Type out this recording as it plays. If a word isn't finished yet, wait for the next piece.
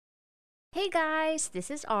Hey guys, this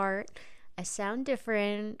is Art. I sound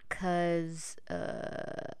different because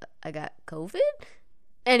I got COVID.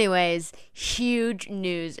 Anyways, huge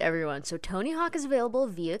news, everyone. So Tony Hawk is available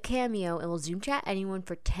via Cameo and will Zoom chat anyone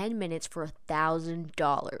for 10 minutes for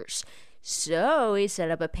 $1,000. So we set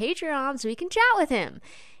up a Patreon so we can chat with him.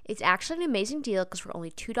 It's actually an amazing deal because for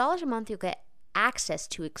only $2 a month, you'll get access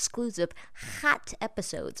to exclusive hot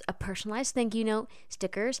episodes, a personalized thank you note,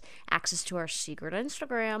 stickers, access to our secret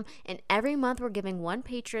Instagram, and every month we're giving one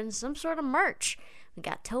patron some sort of merch. We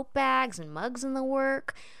got tote bags and mugs in the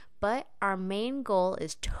work, but our main goal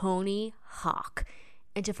is Tony Hawk,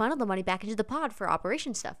 and to funnel the money back into the pod for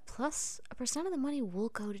operation stuff. Plus, a percent of the money will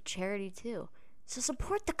go to charity too. So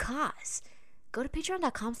support the cause. Go to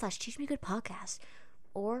patreon.com/teachmegoodpodcast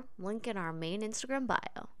or link in our main Instagram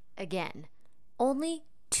bio. Again, only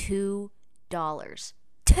 $2.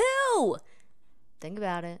 Two! Think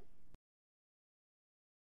about it.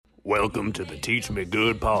 Welcome to the Teach Me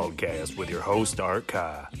Good podcast with your host, Art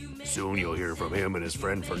Kai. Soon you'll hear from him and his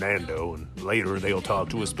friend Fernando, and later they'll talk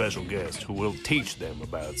to a special guest who will teach them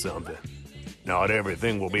about something. Not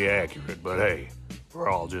everything will be accurate, but hey, we're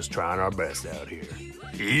all just trying our best out here.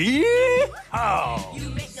 Yeehaw!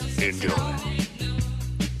 Enjoy.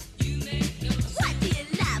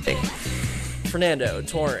 Fernando,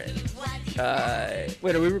 Torrin.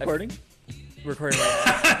 Wait, are we recording? Recording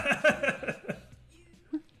right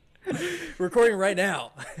now. Recording right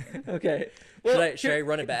now. Okay. Well, Should I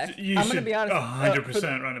run it back? I'm gonna be honest.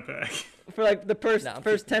 100% run it back. For like the first No, I'm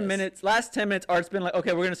first keeping 10 this. minutes, last 10 minutes, Art's been like,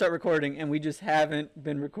 okay, we're gonna start recording, and we just haven't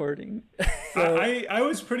been recording. So I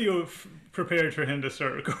was pretty prepared for him to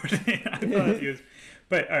start recording. I thought he was,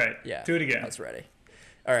 but all right, Yeah. do it again. I was ready.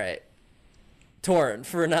 All right. Torrin,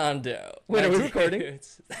 Fernando. Wait, are we My recording?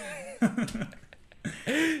 dudes.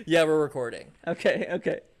 Yeah, we're recording. okay.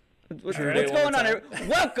 What's All right. going on? One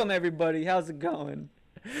Welcome everybody. How's it going?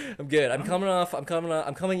 I'm good.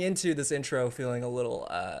 I'm coming into this intro feeling a little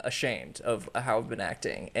ashamed of how I've been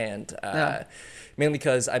acting, and mainly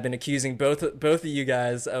because I've been accusing both of you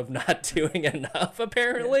guys of not doing enough,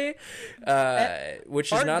 apparently, which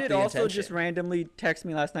is Art not did the also intention. just randomly text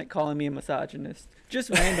me last night calling me a misogynist.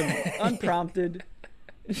 Just randomly, unprompted.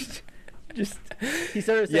 Just he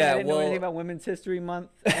started saying Yeah, I didn't know well- anything about Women's History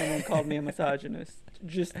Month, and then called me a misogynist.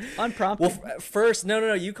 Just unprompted. Well, first,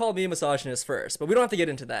 no, you called me a misogynist first, but we don't have to get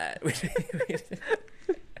into that.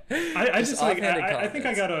 I just like offhanded I think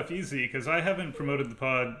I comments. got off easy because I haven't promoted the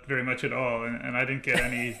pod very much at all, and I didn't get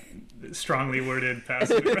any strongly worded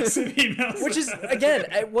passive aggressive emails. Which is, again,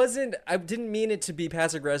 I didn't mean it to be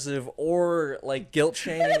passive aggressive or like guilt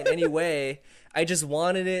shaming in any way. I just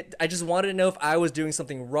wanted to know if I was doing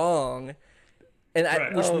something wrong, and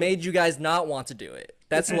Right. which Oh. made you guys not want to do it.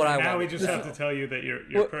 That's what I now wanted. we just to have know. to tell you that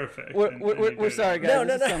you're perfect. We're, and we're, you we're, did we're it. sorry,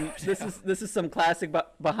 guys. No, This is some classic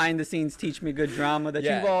behind the scenes Teach Me Good drama that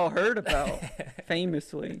Yeah. you've all heard about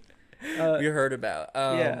famously. We heard about.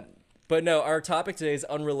 Yeah. But no, our topic today is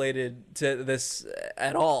unrelated to this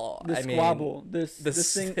at all. This I mean, squabble, this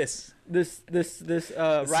rivalry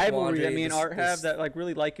that squandary, me and this- Art have this- that like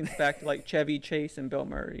really likens back to like Chevy Chase and Bill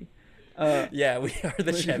Murray. Yeah, we are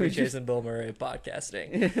the we Chevy just- Chase and Bill Murray of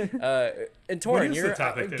podcasting. And What Torrin, is the you're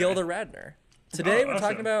topic today? Gilda Radner. Today Oh, we're awesome.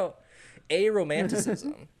 talking about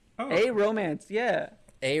aromanticism. Oh, A romance, yeah,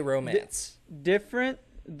 Aromance. different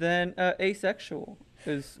than asexual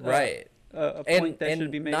is Right. a point that and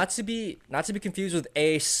should be made. not to be confused with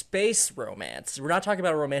a space romance. We're not talking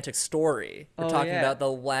about a romantic story. We're Oh, talking yeah. about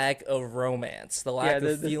the lack of romance, the lack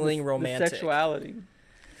of feeling the romantic, sexuality.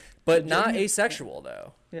 but not asexual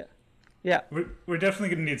though. Yeah. we're definitely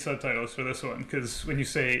going to need subtitles for this one because when you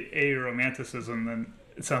say a romanticism, then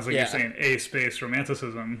it sounds like Yeah. you're saying a space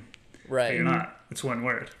romanticism. But Right. you're not. It's one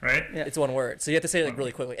word, right? Yeah. It's one word, so you have to say it like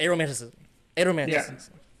really quickly. Aromanticism.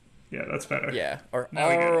 Aromanticism. Yeah, that's better. Yeah, or Now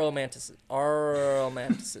we get it.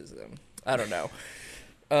 aromanticism. I don't know.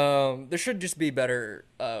 There should just be better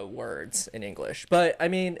words in English. But I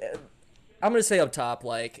mean, I'm gonna say up top,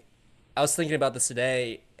 like, I was thinking about this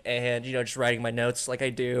today, and just writing my notes like I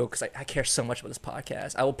do because I care so much about this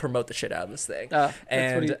podcast. I will promote the shit out of this thing. That's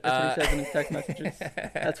and what he says in his text messages.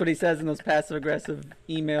 That's what he says in those passive aggressive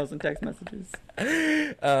emails and text messages.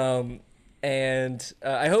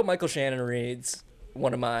 I hope Michael Shannon reads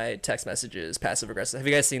one of my text messages, passive aggressive. Have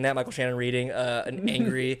you guys seen that? Michael Shannon reading an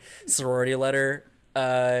angry sorority letter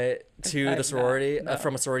to I've the sorority not, no.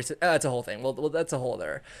 from a sorority. It's a whole thing. Well, that's a whole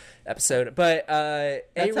other episode. But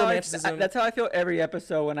aromanticism. That's how I feel every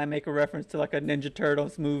episode when I make a reference to like a Ninja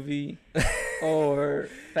Turtles movie or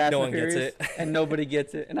Fast No and one gets Furious, it. and nobody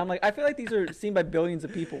gets it. And I'm like, I feel like these are seen by billions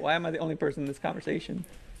of people. Why am I the only person in this conversation?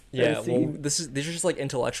 Yeah, well, scene. these are just like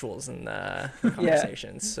intellectuals and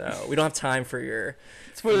conversations, so we don't have time for your.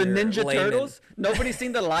 It's for the your Ninja layman. Turtles. Nobody's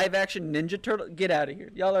seen the live action Ninja Turtle. Get out of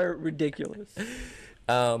here. Y'all are ridiculous.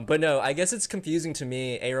 But no, I guess it's confusing to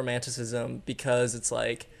me aromanticism because it's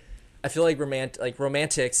like I feel like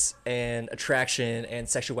romantics and attraction and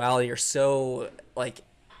sexuality are so like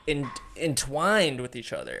entwined with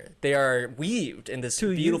each other. They are weaved in this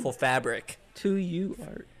beautiful fabric. To you,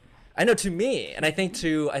 Art. I know, to me, and I think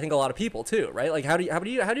a lot of people too, right? Like how do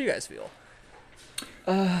you guys feel?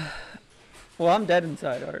 Well, I'm dead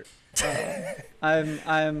inside, Art.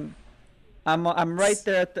 I'm right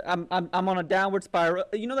there at the, I'm on a downward spiral.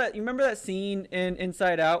 You remember that scene in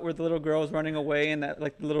Inside Out where the little girl is running away and that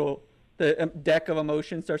like the deck of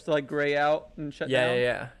emotions starts to like gray out and shut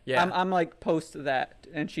down. Yeah. I'm like post that,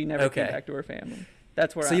 and she never came back to her family.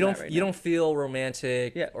 That's where so I'm at right you now. don't feel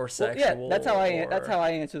romantic or sexual. That's how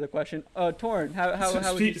I answer the question. Torn,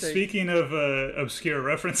 how would you say? Speaking of obscure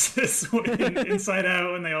references in Inside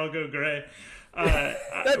Out when they all go gray.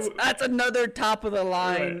 That's another top of the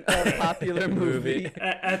line popular movie.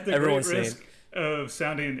 At the Everyone's great risk of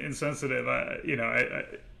sounding insensitive,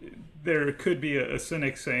 there could be a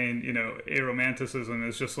cynic saying, aromanticism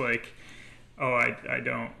is just like, oh, I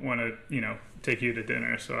don't want to, take you to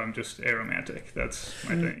dinner, so I'm just aromantic. That's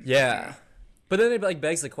my thing. Yeah. But then it like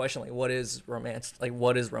begs the question, like, what is romance? Like,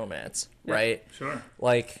 what is romance, right? Sure.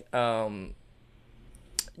 Like, yeah,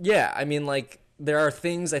 I mean, like, there are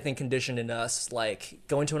things I think conditioned in us, like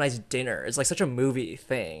going to a nice dinner is like such a movie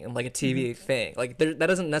thing and like a TV thing. Like that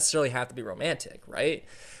doesn't necessarily have to be romantic, right?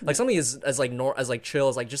 Like something as chill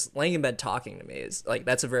as like just laying in bed talking to me is like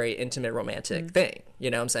that's a very intimate romantic thing. You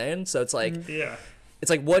know what I'm saying? So it's like it's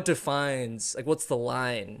like what defines like what's the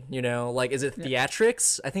line? Like is it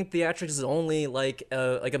theatrics? I think theatrics is only like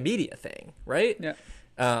a media thing, right? Yeah.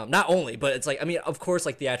 Not only, but it's like, I mean, of course,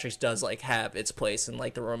 like theatrics does like have its place in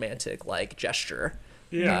like the romantic like gesture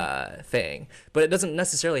thing, but it doesn't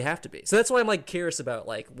necessarily have to be. So that's why I'm like curious about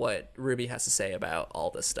like what Ruby has to say about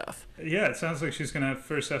all this stuff. Yeah, it sounds like she's gonna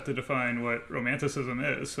first have to define what romanticism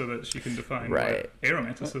is so that she can define what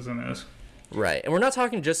aromanticism is. Right, and we're not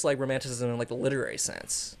talking just like romanticism in like the literary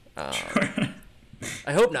sense.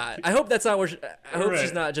 I hope not. I hope that's not where. I hope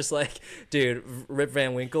she's not just like, dude, Rip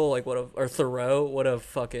Van Winkle, like or Thoreau, what a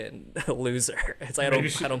fucking loser. It's like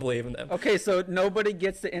I don't believe in them. Okay, so nobody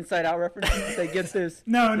gets the Inside Out references. They get this.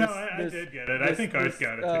 I did get it. I think Art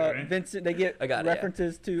got it too, right? Vincent, they get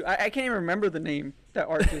references to. I can't even remember the name that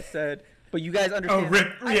Art just said. But you guys understand.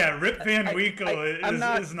 Rip Van Winkle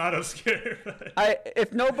is not obscure.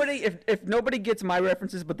 If nobody gets my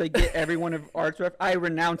references, but they get every one of Art's I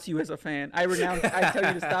renounce you as a fan. I tell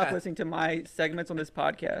you to stop listening to my segments on this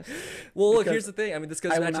podcast. Well, look, here's the thing. I mean, this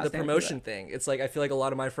goes back to the promotion thing. It's like I feel like a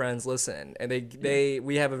lot of my friends listen, and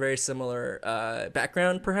we have a very similar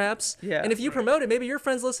background, perhaps. Yeah. And if you promote it, maybe your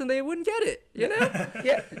friends listen, they wouldn't get it. You know?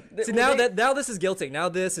 Yeah. See, now this is guilting. Now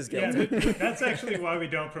this is guilting. Yeah, that's actually why we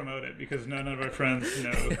don't promote it, because none of our friends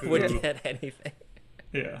would get anything.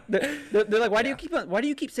 Yeah. They're like, why do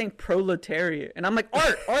you keep saying proletariat? And I'm like,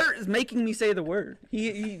 Art is making me say the word.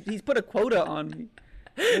 He's put a quota on me.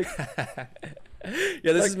 This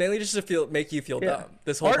is mainly just to make you feel dumb.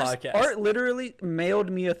 This whole podcast. Art literally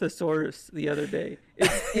mailed me a thesaurus the other day.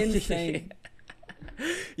 It's insane.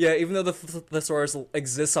 Yeah, even though the thesaurus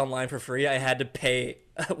exists online for free, I had to pay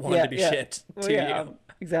one to be shipped to you.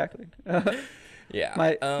 Exactly. Yeah,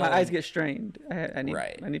 my eyes get strained. I need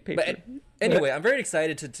paper. But anyway, I'm very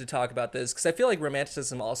excited to talk about this because I feel like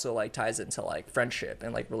romanticism also like ties into like friendship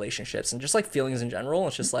and like relationships and just like feelings in general.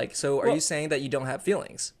 It's just like, so are you saying that you don't have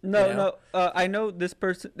feelings? No. I know this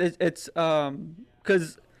person. It's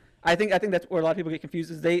because I think that's where a lot of people get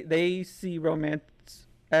confused. Is they see romance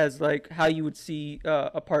as like how you would see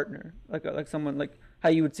a partner, like someone, like how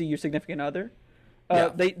you would see your significant other.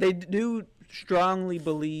 They do strongly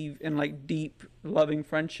believe in like deep loving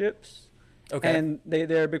friendships. Okay. And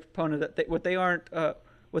they're a big proponent that what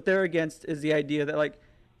they're against is the idea that like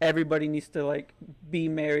everybody needs to like be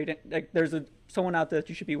married. Like there's someone out there that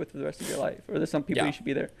you should be with for the rest of your life, or there's some people you should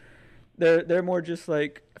be there. They're more just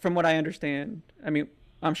like, from what I understand, I mean,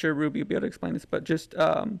 I'm sure Ruby will be able to explain this, but just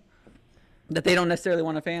that they don't necessarily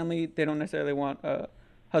want a family, they don't necessarily want a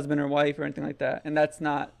husband or wife or anything like that, and that's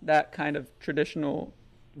not that kind of traditional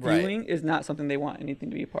viewing is not something they want anything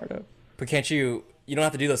to be a part of. But can't you don't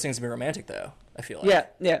have to do those things to be romantic, though. I feel like.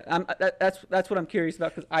 Yeah. That's what I'm curious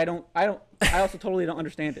about, because I also totally don't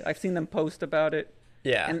understand it. I've seen them post about it.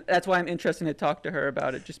 Yeah. And that's why I'm interested to talk to her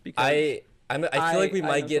about it, just because I feel like we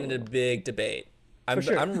might get into a big debate.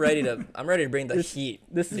 sure. I'm ready to bring the heat.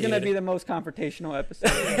 This is dude. gonna be the most confrontational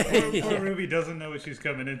episode. Poor Ruby doesn't know what she's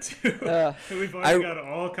coming into. We've already got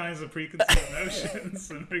all kinds of preconceived notions,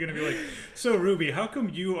 and we're gonna be like, "So Ruby, how come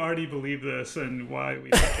you already believe this, and why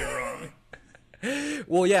we think you're wrong?"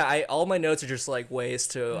 Well, yeah, all my notes are just like ways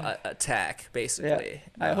to attack, basically.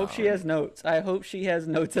 Yeah. I hope she has notes. I hope she has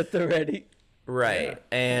notes at the ready. Right,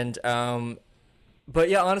 and but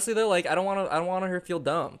yeah, honestly though, like I don't want her to feel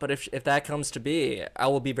dumb. But if that comes to be, I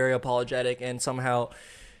will be very apologetic and somehow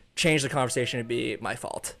change the conversation to be my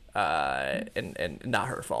fault, and not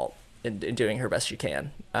her fault in doing her best she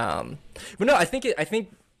can. But no, I think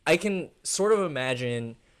I can sort of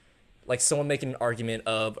imagine like someone making an argument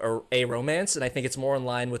of a romance, and I think it's more in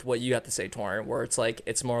line with what you have to say, Torrin, where it's like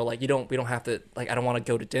it's more like we don't have to, like, I don't want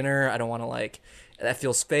to go to dinner, I don't want to, like, that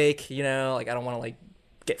feels fake, you know, like I don't want to like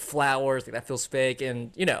get flowers, like that feels fake,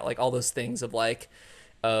 and you know, like all those things of like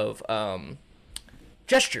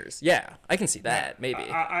gestures. Yeah, I can see that. Maybe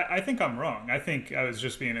I think I'm wrong. I think I was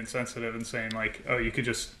just being insensitive and saying like, oh, you could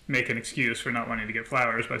just make an excuse for not wanting to get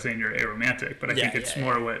flowers by saying you're aromantic. But I think it's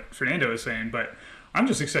more what Fernando is saying. But I'm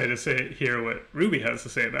just excited to hear what Ruby has to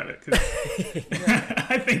say about it, because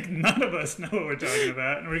I think none of us know what we're talking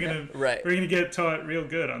about, and we're gonna get taught real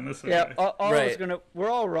good on this. Yeah, we're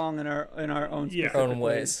all wrong in our own own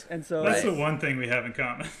ways, and so that's the one thing we have in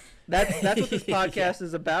common. That's what this podcast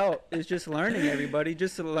is about. Is just learning, everybody,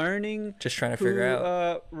 just learning, just trying to figure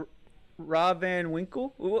out. Rob Van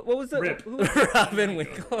Winkle. What was the Rob Van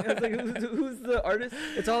Winkle? Who's the artist?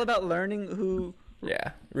 It's all about learning who.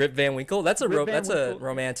 Yeah, Rip Van Winkle. That's a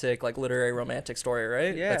romantic, like literary romantic story,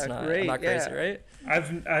 right? Yeah, that's not, great. I'm not crazy, right?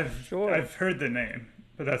 I've heard the name,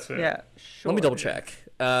 but that's it. Yeah, sure. Let me double check.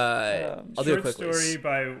 I'll do a quick story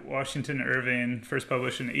by Washington Irving, first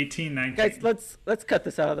published in 1819. Guys, let's cut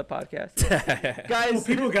this out of the podcast. Guys, well,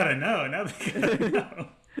 people gotta know now. They gotta know.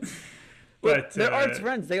 But they're arts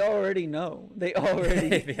friends. They already know. They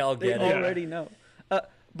already know.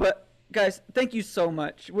 But guys, thank you so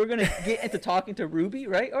much. We're gonna get into talking to Ruby,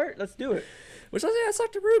 right? Art, let's do it. Let's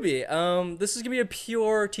talk to Ruby. This is gonna be a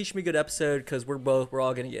pure teach me good episode because we're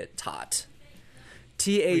all gonna get taught.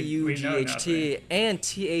 TAUGHT and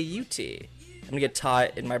TAUT. I'm gonna get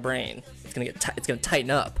taught in my brain. It's gonna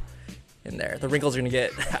tighten up in there. The wrinkles are gonna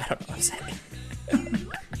get. I don't know what I'm saying.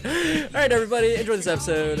 All right, everybody, enjoy this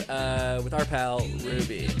episode with our pal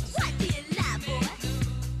Ruby.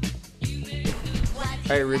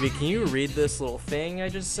 All right, Ruby, can you read this little thing I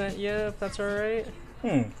just sent you, if that's all right?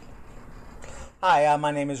 Hi,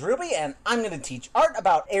 my name is Ruby, and I'm going to teach Art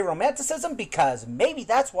about aromanticism because maybe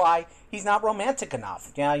that's why he's not romantic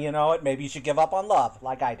enough. Yeah, you know what? Maybe you should give up on love,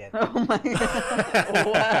 like I did. Oh my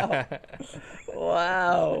God!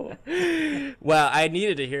 Wow! Wow! I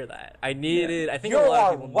needed to hear that. I think a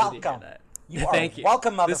lot of people needed to hear that. You are Thank you.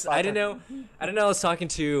 Welcome, motherfucker. I didn't know I was talking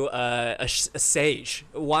to a sage,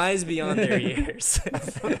 wise beyond their years.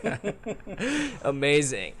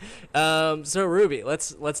 Amazing. So Ruby,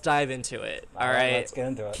 let's dive into it. All right. Let's get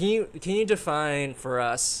into it. Can you define for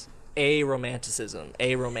us aromanticism?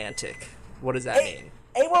 Aromantic. What does that mean?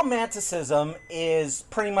 Aromanticism is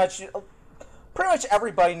pretty much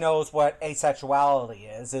everybody knows what asexuality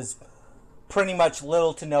is pretty much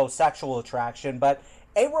little to no sexual attraction, but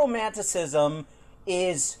aromanticism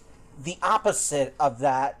is the opposite of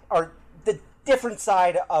that, or the different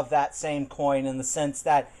side of that same coin, in the sense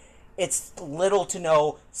that it's little to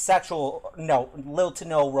no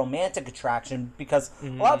romantic attraction, because a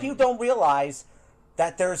lot of people don't realize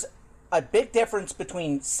that there's a big difference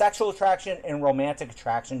between sexual attraction and romantic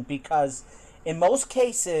attraction, because in most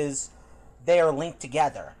cases they are linked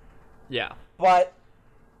together. Yeah. But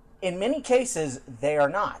in many cases, they are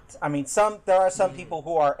not. I mean, there are some people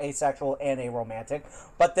who are asexual and aromantic,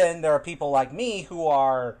 but then there are people like me who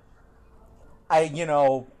are, I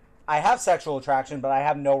have sexual attraction, but I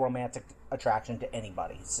have no romantic attraction to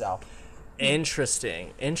anybody. So,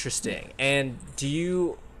 interesting. And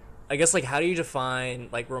how do you define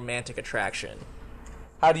like romantic attraction?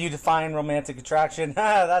 How do you define romantic attraction?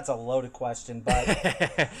 That's a loaded question,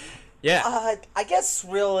 but yeah, I guess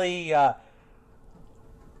really,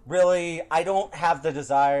 I don't have the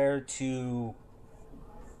desire to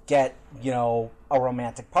get, a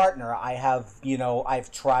romantic partner.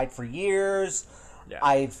 I've tried for years. Yeah.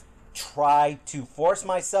 I've tried to force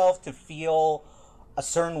myself to feel a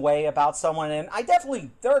certain way about someone, and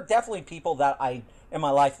there are definitely people in my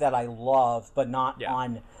life that I love, but not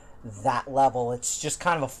on that level. It's just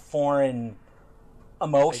kind of a foreign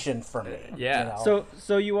emotion for me. Yeah.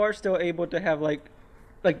 So you are still able to have like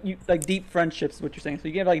like deep friendships. What you're saying? So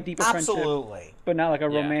you can have like deeper friendship, Absolutely. but not like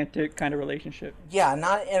a Yeah. romantic kind of relationship. Yeah,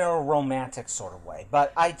 not in a romantic sort of way,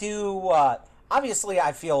 but I do. Obviously,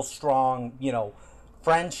 I feel strong,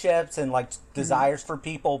 friendships and like desires for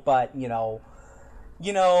people, but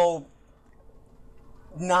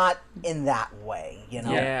not in that way.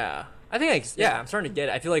 Yeah. I think, I'm starting to get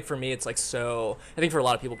it. I feel like for me, it's like so, I think for a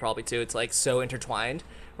lot of people probably too, it's like so intertwined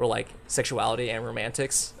where like sexuality and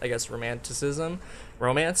romance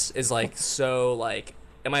is like so like,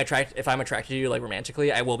 if I'm attracted to you like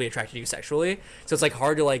romantically, I will be attracted to you sexually. So it's like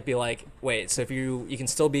hard to like be like, wait, so if you can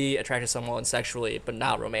still be attracted to someone sexually but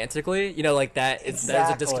not romantically, like that is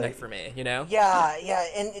a disconnect for me, Yeah,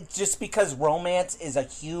 and just because romance is a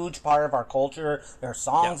huge part of our culture, there are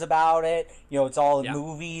songs about it, it's all in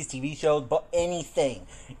movies, TV shows, but anything.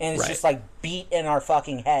 And it's just like beat in our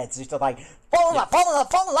fucking heads. It's just like, fall in love,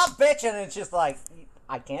 bitch! And it's just like,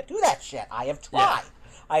 I can't do that shit. I have tried. Yeah.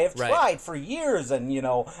 I have tried for years, and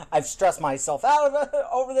I've stressed myself out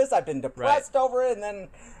over this. I've been depressed over it, and then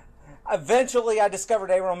eventually I discovered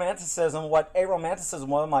aromanticism. What aromanticism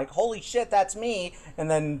was, I'm like, holy shit, that's me. And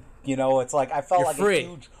then it's like I felt You're like free. a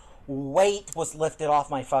huge weight was lifted off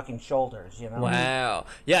my fucking shoulders. Wow.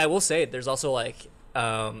 Yeah, I will say there's also like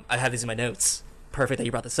I have these in my notes. Perfect that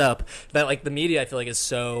you brought this up. That like the media I feel like is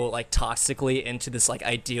so like toxically into this like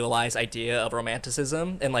idealized idea of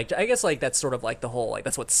romanticism, and like I guess like that's sort of like the whole like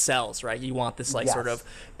that's what sells, right? You want this like sort of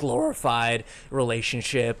glorified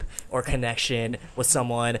relationship or connection with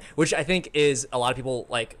someone, which I think is a lot of people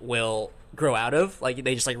like will grow out of. Like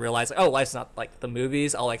they just like realize like, oh, life's not like the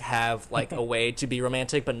movies. I'll like have like a way to be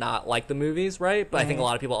romantic but not like the movies, right? But I think a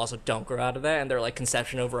lot of people also don't grow out of that, and their like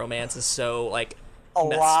conception of romance is so like a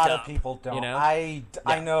lot up, of people don't. Yeah. I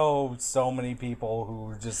know so many people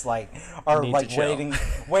who just like are Need like to chill.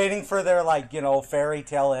 waiting for their like fairy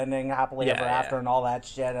tale ending, happily Yeah, ever after, yeah. and all that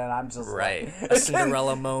shit. And I'm just right. like, A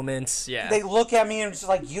Cinderella moment. Yeah. They look at me and just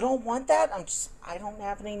like, you don't want that? I don't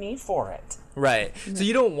have any need for it. Right. So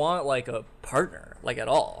you don't want like a partner like at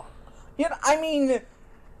all. I mean,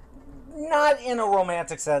 not in a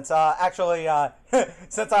romantic sense. Actually,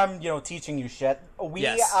 since I'm teaching you shit, we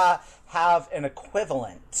have an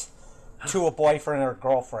equivalent to a boyfriend or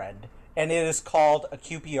girlfriend, and it is called a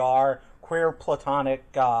QPR, queer platonic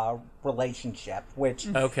relationship. Which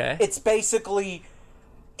it's basically,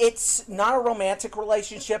 it's not a romantic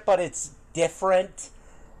relationship, but it's different.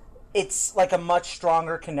 It's like a much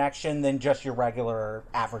stronger connection than just your regular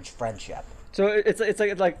average friendship. So it's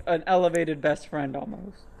like an elevated best friend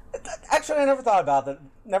almost. Actually, I never thought about it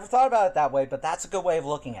that way, but that's a good way of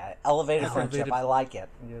looking at it. Elevated friendship. I like it.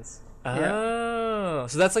 Yes. Oh,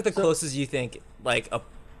 so that's like the closest you think like a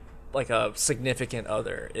significant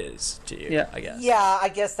other is to you. Yeah. I guess. Yeah, I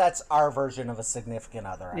guess that's our version of a significant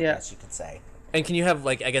other. I guess you could say. And can you have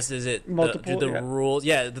like I guess is it Multiple, do the yeah. rules?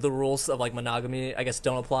 Yeah, do the rules of like monogamy I guess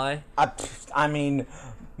don't apply. I mean,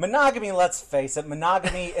 monogamy. Let's face it,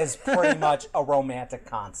 monogamy is pretty much a romantic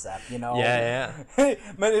concept. Yeah.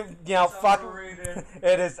 But fuck.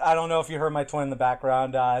 It is. I don't know if you heard my twin in the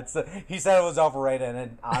background. He said it was overrated,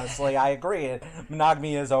 and honestly, I agree.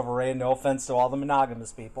 Monogamy is overrated. No offense to all the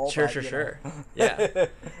monogamous people. Sure. Yeah.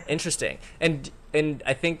 Interesting. And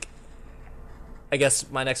I think I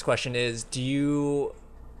guess my next question is, do you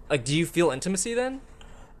feel intimacy then?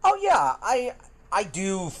 Oh yeah, I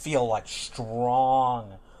do feel like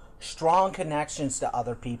strong connections to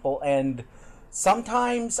other people, and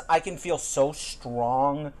sometimes I can feel so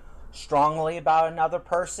strongly about another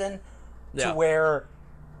person to where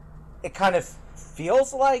it kind of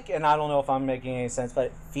feels like, and I don't know if I'm making any sense, but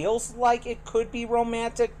it feels like it could be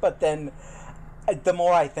romantic, but then the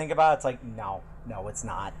more I think about it, it's like, no, it's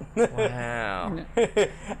not. Wow.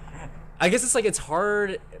 I guess it's like it's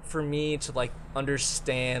hard for me to like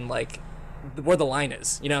understand like where the line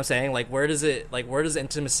is. You know what I'm saying? Like where does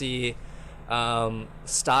intimacy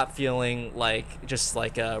stop feeling like just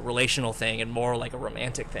like a relational thing and more like a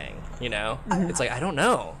romantic thing, It's like I don't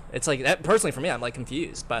know. It's like that personally for me, I'm like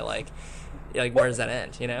confused by like where does that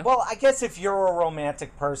end, Well, I guess if you're a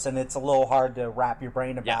romantic person, it's a little hard to wrap your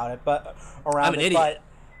brain about it, but around I'm an idiot.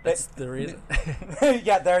 But that's the reason.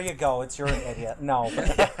 Yeah, there you go. You're an idiot. No,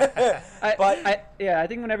 I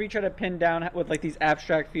think whenever you try to pin down what like these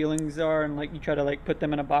abstract feelings are, and like you try to like put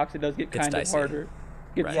them in a box, it does get kind of dicey. harder.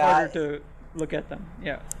 It's Right. harder to look at them.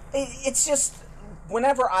 Yeah. It's just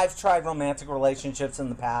whenever I've tried romantic relationships in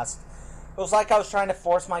the past, it was like I was trying to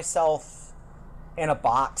force myself in a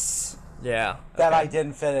box Yeah. that I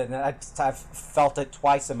didn't fit in. And I've felt it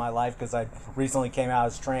twice in my life because I recently came out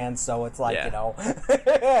as trans, so it's like Yeah.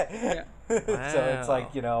 So it's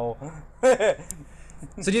like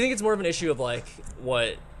So do you think it's more of an issue of like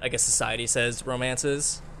what I guess society says romance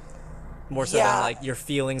is? More so Yeah. than like your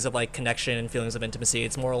feelings of like connection and feelings of intimacy.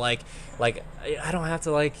 It's more like I don't have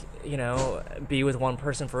to like, be with one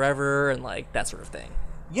person forever and like that sort of thing.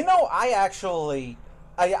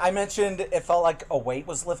 I mentioned it felt like a weight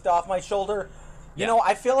was lifted off my shoulder. Yeah.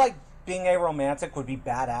 I feel like being aromantic would be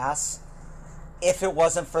badass if it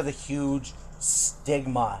wasn't for the huge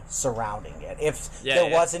stigma surrounding it. If there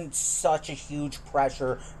wasn't such a huge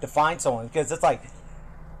pressure to find someone. Because it's like,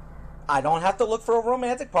 I don't have to look for a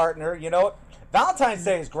romantic partner. Valentine's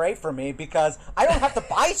Day is great for me because I don't have to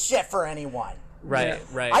buy shit for anyone. Right.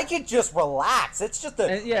 I could just relax. It's just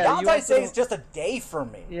Valentine's Day is just a day for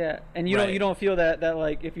me. Yeah, and you don't feel that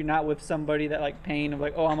like if you're not with somebody that like pain of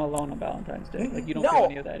like, oh, I'm alone on Valentine's Day. Like you don't feel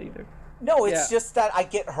any of that either. No, it's just that I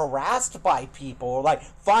get harassed by people. Like,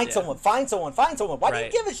 find someone. Why do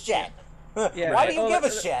you give a shit? Yeah, Why do you give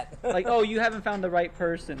a shit? Like, oh, you haven't found the right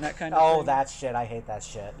person. That kind of thing. That shit. I hate that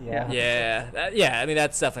shit. Yeah. Yeah. I mean,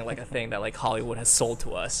 that's definitely like a thing that like Hollywood has sold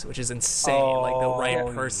to us, which is insane. Like the right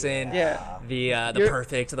person, the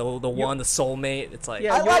perfect, the one, the soulmate. It's like,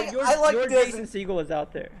 I like your Disney. Jason Segel is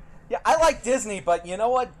out there. Yeah, I like Disney, but you know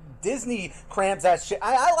what? Disney crams that shit.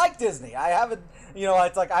 I like Disney. I have a,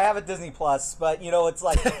 it's like I have a Disney Plus, but it's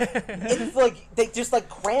like it's like they just like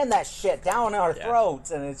cram that shit down our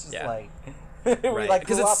throats, and it's just like we like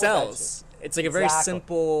because grew it up with that sells. shit. It's like a very Exactly.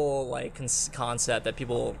 simple like concept that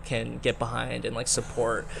people can get behind and like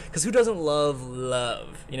support. Because who doesn't love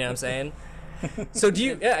love? You know what I'm saying? So do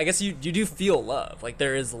you? Yeah, I guess you do feel love. Like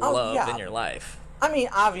there is love in your life. I mean,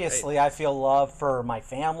 obviously, I feel love for my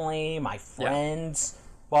family, my friends.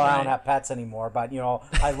 Well, I don't have pets anymore, but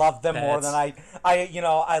I love them more than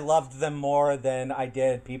I loved them more than I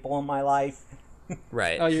did people in my life.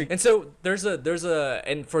 Right. And so there's a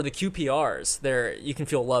and for the QPRs, there you can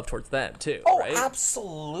feel love towards them too. Oh, right?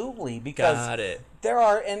 absolutely, because Got it. there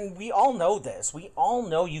are, and we all know this. We all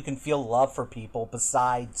know you can feel love for people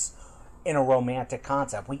besides in a romantic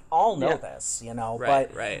concept. We all know this,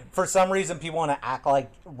 but for some reason people want to act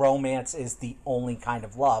like romance is the only kind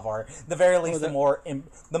of love, or the very least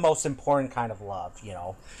the most important kind of love,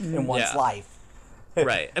 in one's life.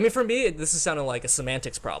 Right. I mean, for me, this is sounding like a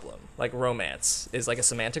semantics problem. Like romance is like a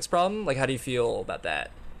semantics problem. Like, how do you feel about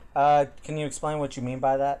that? Can you explain what you mean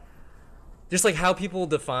by that? Just like how people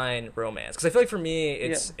define romance, because I feel like for me,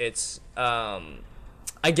 it's I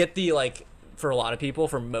get the like. For a lot of people,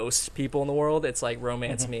 for most people in the world, it's like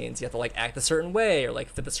romance means you have to like act a certain way or like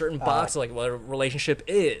fit a certain box of like what a relationship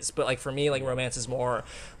is. But like for me, like romance is more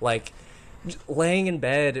like laying in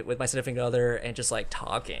bed with my significant other and just like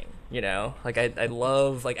talking, like I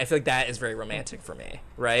love, like I feel like that is very romantic for me,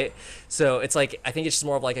 right? So it's like I think it's just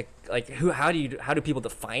more of like how do people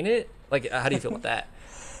define it? Like how do you feel about that?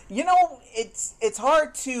 It's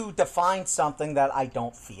hard to define something that I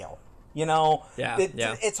don't feel.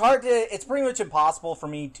 It's hard to. It's pretty much impossible for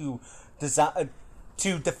me to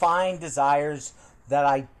define desires that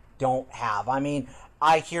I don't have. I mean,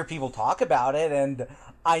 I hear people talk about it, and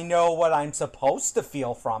I know what I'm supposed to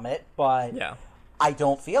feel from it, but I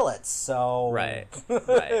don't feel it. So right.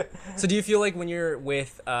 So do you feel like when you're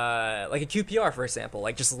with like a QPR, for example,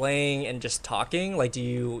 like just laying and just talking, like do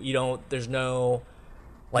you don't? There's no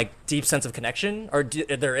like deep sense of connection, or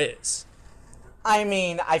there is? I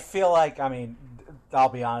mean, I feel like, I'll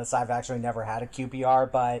be honest, I've actually never had a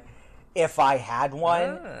QPR, but if I had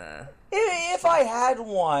one,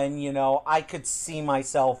 I could see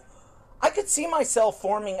myself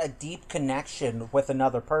forming a deep connection with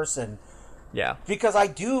another person. Yeah. Because I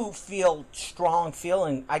do have strong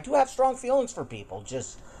feelings for people,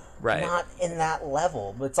 just not in that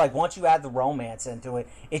level. But it's like once you add the romance into it,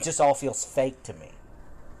 it just all feels fake to me.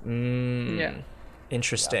 Yeah.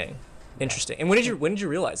 Interesting. Yeah. Interesting. And when did you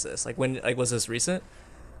realize this? Like was this recent?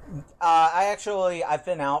 I've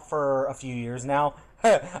been out for a few years now.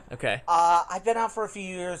 Okay. I've been out for a few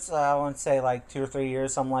years. I want to say like 2 or 3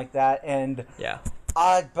 years, something like that. And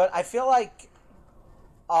but I feel like,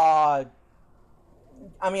 I've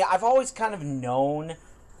always kind of known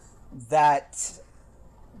that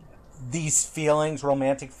these feelings,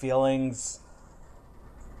 romantic feelings,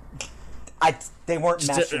 they weren't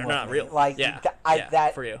meshing. Not with me. real. Like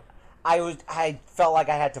for you. I felt like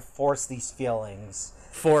I had to force these feelings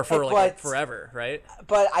for like forever, right?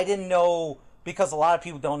 But I didn't know, because a lot of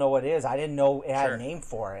people don't know what it is. I didn't know it had a name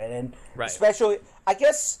for it, and especially I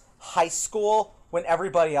guess high school when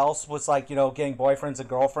everybody else was like getting boyfriends and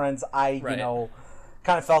girlfriends. I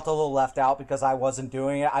kind of felt a little left out because I wasn't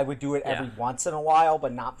doing it. I would do it every once in a while,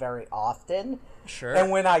 but not very often. Sure. And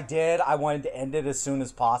when I did, I wanted to end it as soon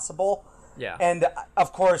as possible. Yeah. And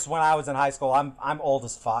of course, when I was in high school, I'm old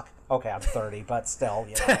as fuck. Okay, I'm 30, but still,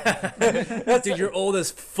 you know. Dude, you're old as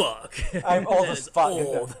fuck. I'm old That as is fuck.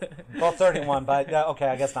 old. Well, 31, but okay,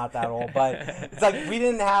 I guess not that old. But it's like we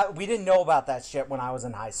didn't know about that shit when I was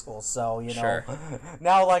in high school. So you know, Sure.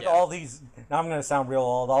 now like Yeah. all these, now I'm gonna sound real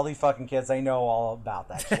old. All these fucking kids, they know all about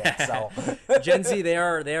that shit. So Gen Z, they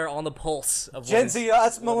are on the pulse of Gen what is- Z,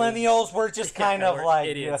 us millennials, we're just kind of we're like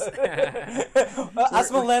idiots. us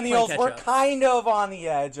we're playing millennials, catch we're up. kind of on the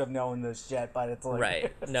edge of knowing this shit, but it's like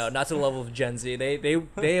Right. No, not to the level of Gen Z.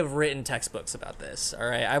 They have written textbooks about this. All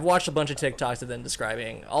right. I've watched a bunch of TikToks of them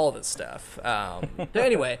describing all of this stuff. But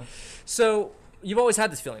anyway, so you've always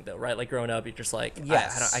had this feeling though, right? Like growing up, you're just like,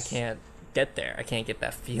 Yes. I can't get there. I can't get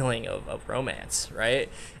that feeling of romance, right?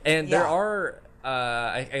 And there Yeah. are,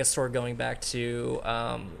 I guess, sort of going back to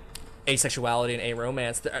asexuality and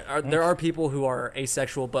aromance. There are people who are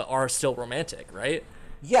asexual but are still romantic, right?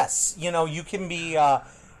 Yes, you know, you can be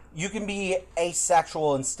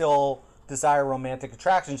asexual and still desire romantic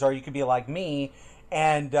attractions, or you could be like me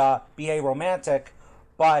and be aromantic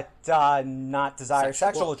but not desire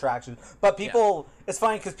sexual attractions. But people, it's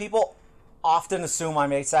funny because people often assume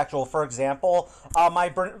I'm asexual. For example, my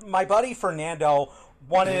buddy Fernando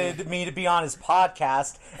wanted me to be on his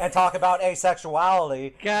podcast and talk about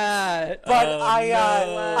asexuality. God. But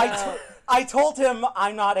Oh, I told him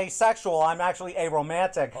I'm not asexual. I'm actually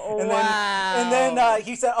aromantic. And then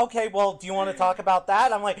he said, "Okay, well, do you want to talk about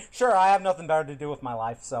that?" I'm like, "Sure. I have nothing better to do with my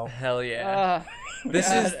life, so Hell yeah. This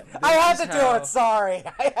is I had to how- do it. Sorry,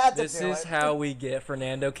 I had to This do is it. how we get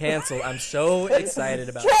Fernando canceled. I'm so excited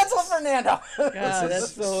about Cancel this. Fernando. God, This that's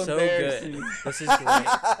is so so embarrassing. good. This is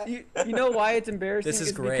great. You know why it's embarrassing? This is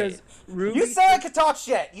It's great. Because Ruby, You said I could talk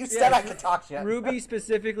shit. You said I could talk shit. Ruby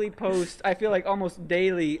specifically posts, I feel like almost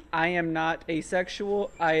daily, I am not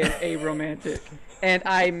asexual, I am aromantic. And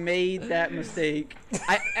I made that mistake.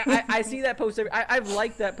 I see that post. I've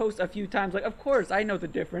liked that post a few times. Like, of course, I know the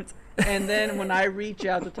difference. And then when I reach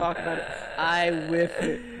out to talk about it, I whiff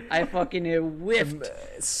it. I fucking whiffed.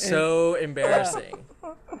 So embarrassing.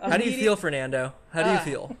 How do you feel, Fernando? How do you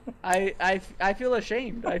feel? I feel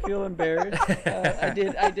ashamed. I feel embarrassed. I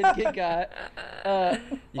did get got.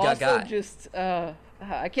 You got also got. just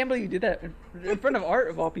I can't believe you did that in front of Art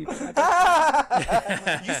of all people. You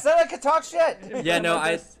said I could talk shit. Yeah,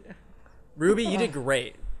 no, Ruby, you did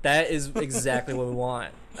great. That is exactly what we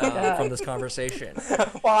want from this conversation.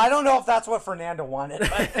 Well, I don't know if that's what Fernando wanted.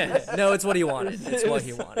 No, it's what he wanted. It's what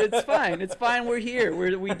he wanted. It's fine. It's fine. We're here.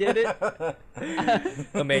 We did it.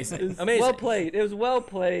 Amazing. It's Amazing. well played. It was well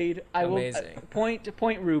played. I will Amazing.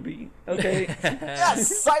 point Ruby. Okay.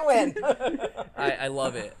 Yes, I win. I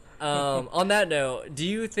love it. On that note, do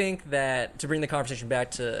you think that, to bring the conversation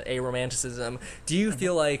back to aromanticism, do you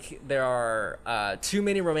feel like there are too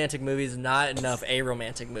many romantic movies, not enough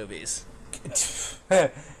aromantic movies?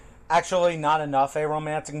 Actually, not enough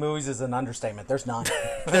aromantic movies is an understatement. There's none.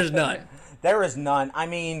 There's none. There is none. I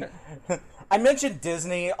mean, I mentioned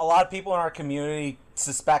Disney. A lot of people in our community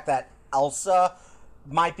suspect that Elsa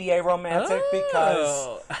might be aromantic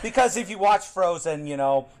because if you watch Frozen, you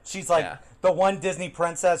know, she's like Yeah. the one Disney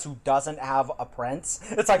princess who doesn't have a prince.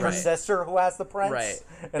 It's like her Right. sister who has the prince. Right.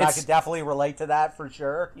 And I It's- could definitely relate to that for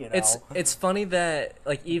sure, you know. It's funny that,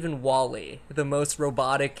 like, even Wall-E, the most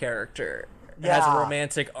robotic character, has a Yeah.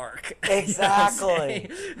 romantic arc. You know what I'm Exactly.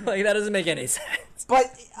 saying? Like, that doesn't make any sense. But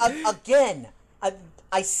again,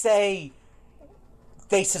 I say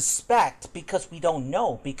they suspect because we don't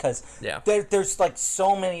know, because Yeah. there's like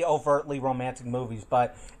so many overtly romantic movies,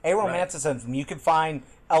 but aromanticism, you can find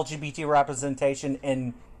LGBT representation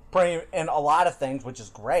in a lot of things, which is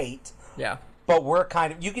great. Yeah. But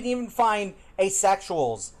you can even find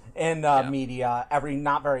asexuals in media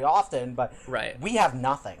not very often, but Right. we have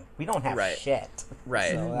nothing. We don't have Right. shit.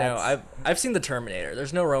 Right. So No, that's- I've seen the Terminator.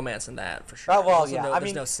 There's no romance in that for sure. Oh, well, There's yeah, No, I there's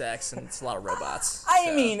mean- no sex and it's a lot of robots. I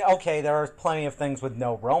so. mean, okay, there are plenty of things with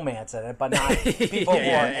no romance in it, but not people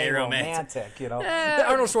Yeah, who are aromantic. aromantic, you know.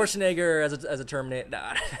 Arnold Schwarzenegger as a Terminator.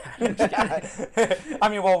 Nah. I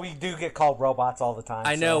mean, well, we do get called robots all the time.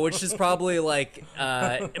 I know, so. which is probably like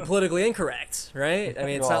politically incorrect, right? I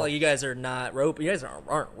mean, it's Well- not like you guys are not you guys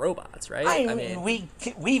aren't robots, right? I mean,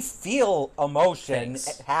 we feel emotion,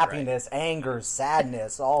 Things, happiness, anger,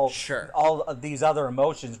 sadness, all Sure. all of these other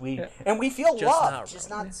emotions. And we feel Just love, not just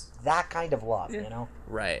not that kind of love, you know.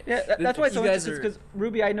 right. Yeah, that's why it's so you guys interesting. Because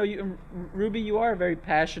Ruby, I know you. Ruby, you are a very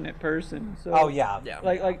passionate person. So Oh yeah, Yeah.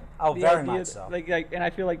 like Oh, the very idea much so. like and I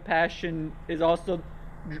feel like passion is also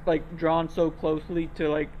like drawn so closely to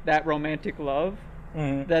like that romantic love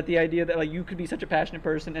Mm-hmm. that the idea that like you could be such a passionate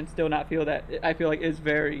person and still not feel that, I feel like is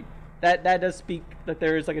very that does speak that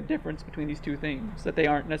there is like a difference between these two things, that they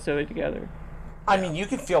aren't necessarily together. I mean, you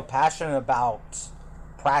can feel passionate about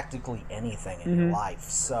practically anything in your life.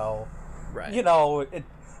 So, Right. you know,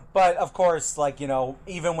 but of course, like, you know,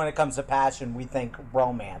 even when it comes to passion, we think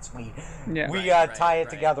romance. We tie it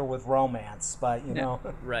together with romance, but you know,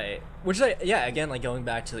 Right. Which again, like going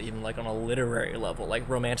back to even like on a literary level, like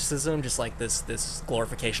romanticism, just like this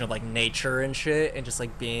glorification of like nature and shit, and just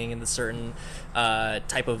like being in the certain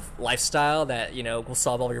type of lifestyle that, you know, will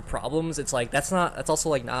solve all your problems. It's like that's also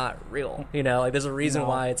like not real. You know, like there's a reason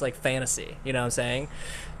why it's like fantasy. You know what I'm saying?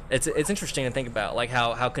 It's interesting to think about, like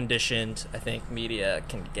how conditioned I think media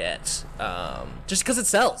can get, just because it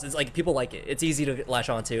sells. It's like people like it. It's easy to latch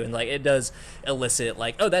onto, and like it does elicit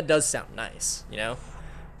like, oh, that does sound nice, you know.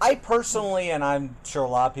 I personally, and I'm sure a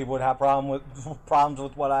lot of people would have problems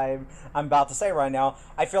with what I'm about to say right now.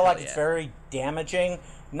 I feel like it's very damaging,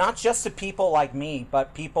 not just to people like me,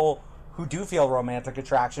 but people who do feel romantic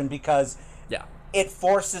attraction, because it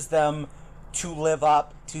forces them to live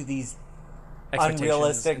up to these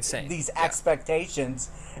unrealistic expectations,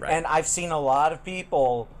 and I've seen a lot of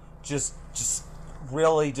people just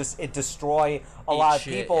really it destroy a lot of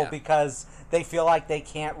people because they feel like they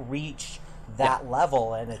can't reach that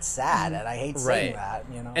level, and it's sad, and I hate saying that,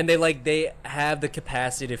 you know. And they have the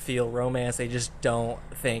capacity to feel romance, they just don't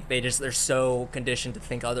think, they're so conditioned to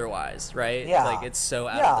think otherwise, right? Like it's so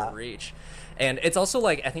out of their reach. And it's also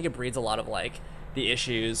like, I think it breeds a lot of like the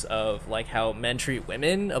issues of like how men treat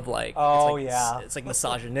women, of like it's like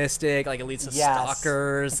misogynistic, like it leads to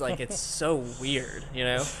stalkers, like it's so weird, you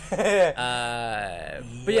know. But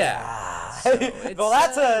well,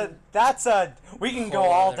 that's a we can go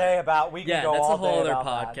all day about that's a whole other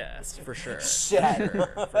podcast for sure. Shit.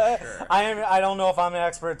 For sure. I don't know if I'm an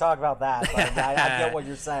expert to talk about that, but I get what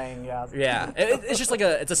you're saying. It's just like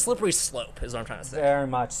it's a slippery slope is what I'm trying to say. Very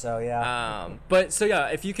much so. But so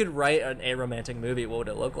if you could write an aromantic movie, what would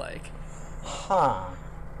it look like?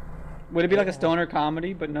 Would it be like a stoner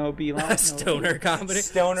comedy, but no beeline? Stoner comedy?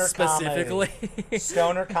 Stoner specifically? Comedy.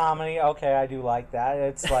 Stoner comedy. Okay, I do like that.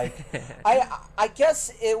 It's like, I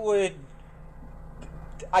guess it would.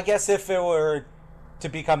 I guess if it were to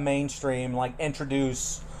become mainstream, like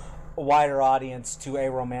introduce a wider audience to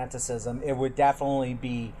aromanticism, it would definitely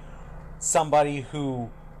be somebody who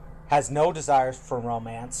has no desires for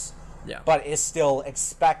romance, but is still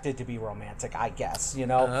expected to be romantic, I guess, you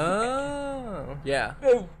know? Oh, yeah.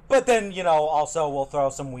 But then, you know, also we'll throw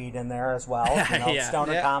some weed in there as well. You know,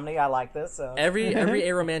 stoner comedy, I like this. So. Every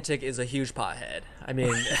aromantic is a huge pothead. I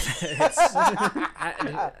mean, I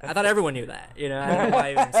thought everyone knew that, you know? I don't know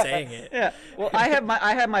why I'm saying it. Yeah, well, I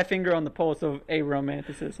have my finger on the pulse of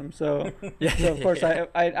aromanticism, so, so of course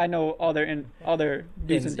I know all their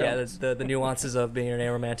decent the nuances of being an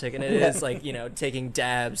aromantic, and it is like, you know, taking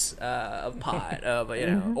dabs of pot, of, you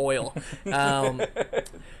know, oil.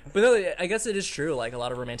 But no, I guess it is true. Like, a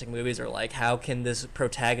lot of romantic movies are like, how can this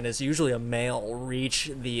protagonist, usually a male,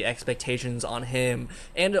 reach the expectations on him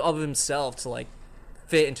and of himself to like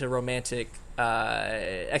fit into romantic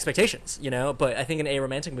expectations, you know? But I think in a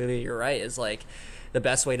romantic movie, you're right, is like the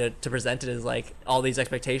best way to present it is like all these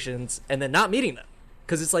expectations and then not meeting them,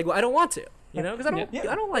 because it's like, well, I don't want to, you know, because I don't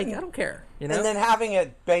care, you know. And then having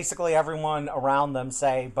it basically everyone around them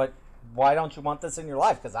say, but why don't you want this in your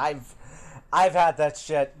life? Because I've had that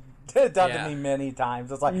shit done to me many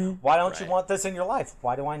times. It's like, why don't you want this in your life?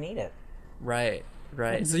 Why do I need it? Right.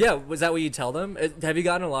 So was that what you tell them? Have you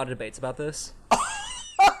gotten a lot of debates about this?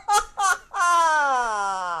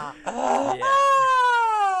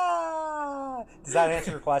 Does that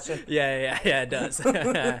answer your question? Yeah, it does.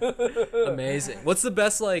 Amazing. What's the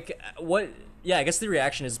best, like, I guess the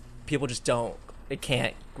reaction is people just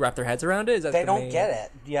can't wrap their heads around it. Is that they don't get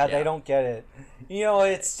it. Yeah, they don't get it. You know,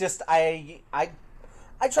 it's just, I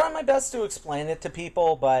try my best to explain it to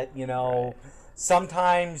people, but, you know,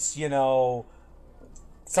 sometimes I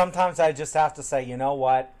just have to say, you know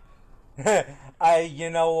what?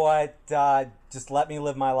 Just let me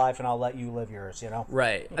live my life and I'll let you live yours, you know?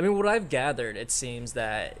 Right. I mean, what I've gathered, it seems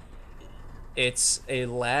that it's a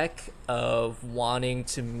lack of wanting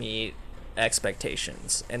to meet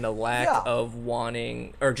expectations and a lack of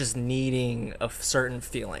wanting or just needing a certain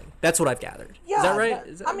feeling. That's what I've gathered. Yeah, is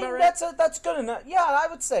that right? That's good enough. Yeah, I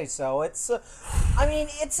would say so. It's not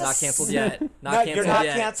canceled yet. You're not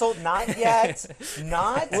canceled. Not yet.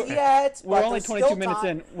 Not yet. We're only 22 minutes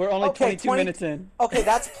in. We're only 22 minutes in. Okay,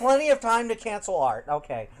 that's plenty of time to cancel art.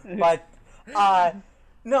 Okay, but but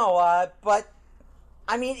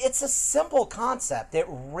I mean, it's a simple concept. It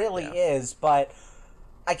really is, but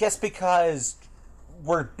I guess because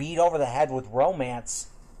we're beat over the head with romance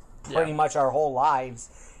pretty much our whole lives,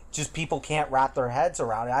 just people can't wrap their heads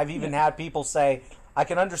around it. I've even had people say, I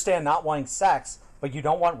can understand not wanting sex, but you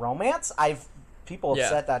don't want romance? People have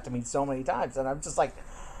said that to me so many times, and I'm just like,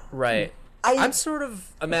 right. I'm sort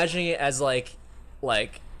of imagining it as like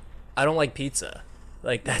I don't like pizza.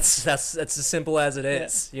 Like that's as simple as it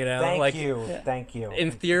is, you know. Thank you. In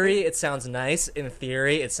theory, it sounds nice. In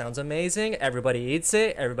theory, it sounds amazing. Everybody eats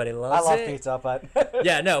it. Everybody loves it. I love pizza, but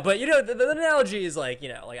yeah, no, but you know, the analogy is like, you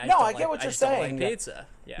know, like I get what you're saying. Don't like pizza.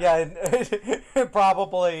 Yeah,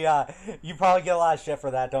 probably. You probably get a lot of shit for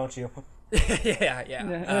that, don't you?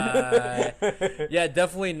 yeah. Yeah,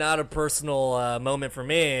 definitely not a personal moment for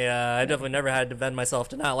me. I definitely never had to vend myself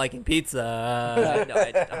to not liking pizza. No,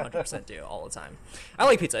 I 100% do all the time. I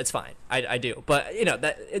like pizza. It's fine. I do. But, you know,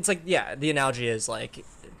 that it's like, yeah, the analogy is like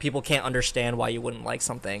people can't understand why you wouldn't like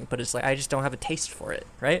something, but it's like I just don't have a taste for it,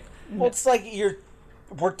 right? Well, it's like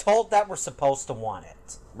we're told that we're supposed to want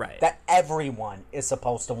it. Right. That everyone is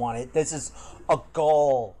supposed to want it. This is a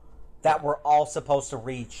goal that we're all supposed to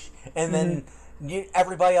reach, and then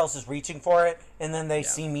everybody else is reaching for it, and then they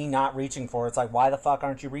see me not reaching for it. It's like, why the fuck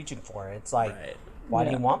aren't you reaching for it? It's like, why do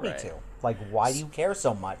you want me to? Like, why do you care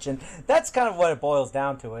so much? And that's kind of what it boils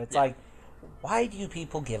down to. It's like, why do you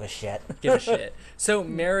people give a shit? Give a shit. So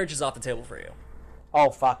marriage is off the table for you? Oh,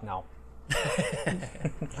 fuck no.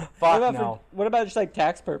 Fuck no. What about just like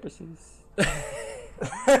tax purposes?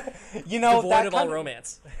 You know, devoid of all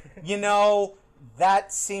romance. You know,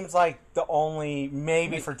 that seems like the only,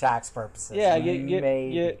 maybe for tax purposes. Yeah, get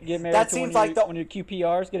married. That to seems one like of your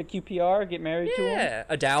QPRs. Get a QPR. Get married to one. Yeah,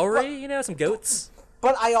 a dowry. You know, some goats.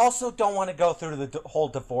 But I also don't want to go through the whole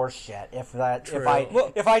divorce shit. If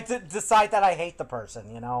I decide that I hate the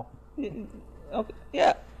person, you know. Okay.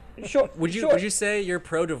 Yeah. Sure. Would you say you're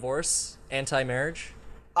pro-divorce, anti-marriage?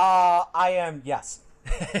 I am. Yes.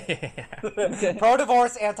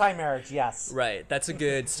 Pro-divorce, anti-marriage. Yes. Right. That's a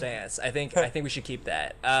good stance. I think we should keep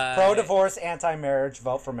that. Pro-divorce, anti-marriage.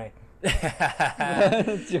 Vote for me.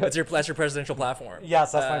 That's your presidential platform.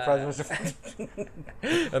 Yes, that's my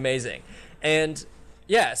presidential. Amazing. And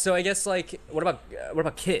yeah, so I guess like what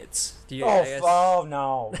about kids? Do you?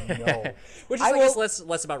 No. Which is I guess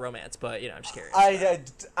less about romance, but you know, I'm just curious.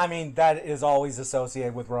 I mean that is always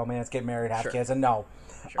associated with romance. Get married, have kids, and no.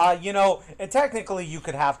 Sure. You know, and technically you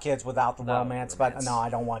could have kids without the romance, but no, I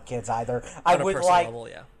don't want kids either. I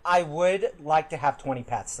would like to have 20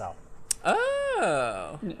 pets though.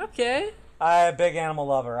 Oh, okay. I'm a big animal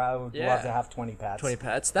lover. I would love to have 20 pets. 20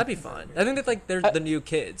 pets? That'd be fun. I think that like they're the new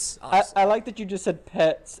kids. I like that you just said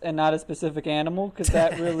pets and not a specific animal, because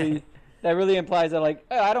that really implies that like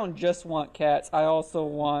I don't just want cats. I also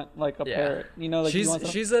want like a parrot. You know, like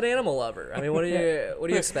she's an animal lover. I mean, what do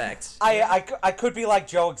you expect? I could be like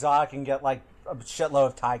Joe Exotic and get like a shitload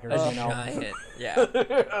of tigers. Giant,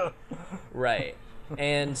 yeah. Right.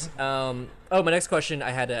 And my next question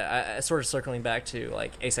I had to sort of circling back to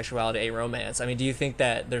like asexuality, aromance. I mean, do you think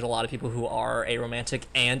that there's a lot of people who are aromantic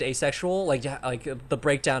and asexual? Like the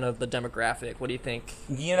breakdown of the demographic. What do you think?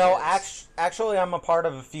 You know, actually, I'm a part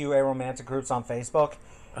of a few aromantic groups on Facebook,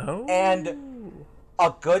 and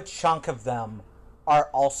a good chunk of them are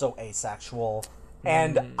also asexual,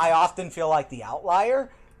 and I often feel like the outlier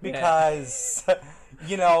because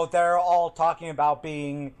you know they're all talking about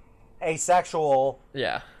being asexual,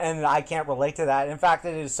 and I can't relate to that. In fact,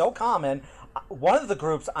 it is so common. One of the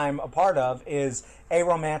groups I'm a part of is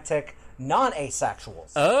aromantic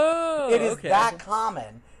non-asexuals. Oh, it is that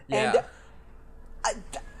common, and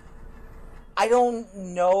I don't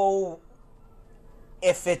know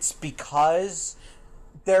if it's because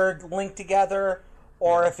they're linked together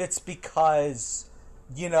or if it's because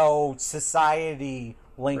you know society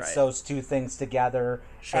links those two things together,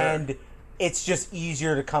 and it's just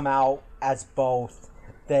easier to come out as both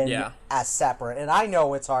than as separate. And I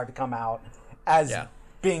know it's hard to come out as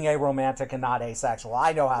being aromantic and not asexual.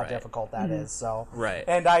 I know how difficult that is. So,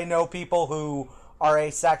 and I know people who are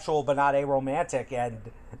asexual but not aromantic, and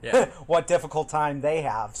what difficult time they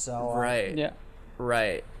have. So,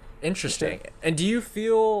 right. Interesting. And do you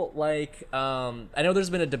feel like I know there's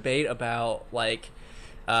been a debate about like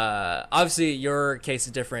obviously your case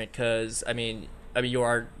is different because I mean you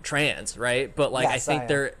are trans, right? But like I think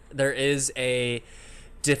there is a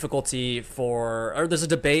difficulty or there's a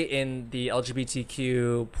debate in the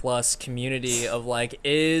LGBTQ plus community of like,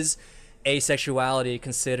 is asexuality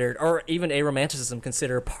considered, or even aromanticism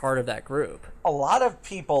considered part of that group? A lot of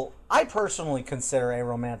people, I personally consider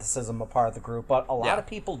aromanticism a part of the group, but a lot of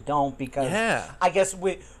people don't because I guess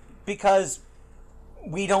because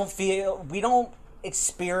we don't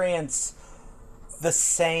experience the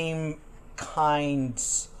same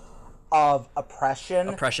kinds of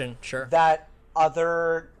oppression sure, that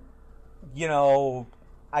other you know,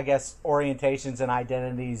 I guess orientations and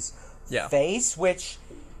identities face, which,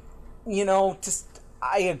 you know, just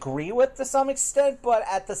I agree with to some extent, but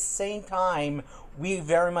at the same time, we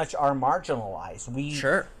very much are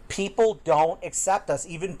marginalized. People don't accept us.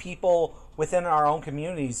 Even people within our own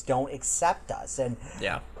communities don't accept us, and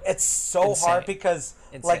it's so hard because,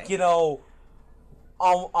 like, you know,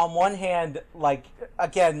 on one hand, like,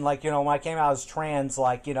 again, like, you know, when I came out as trans,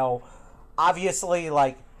 like, you know, obviously,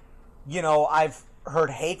 like, you know, I've heard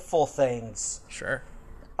hateful things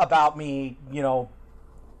about me, you know,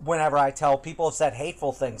 whenever I tell people have said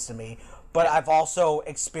hateful things to me, but I've also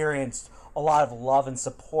experienced a lot of love and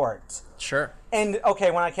support. And okay,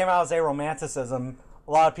 when I came out as aromanticism,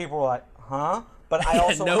 a lot of people were like, huh? But I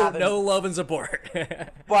also no love and support.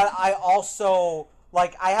 But I also,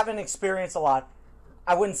 like, I haven't experienced a lot,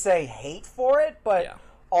 I wouldn't say hate for it, but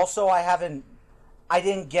also I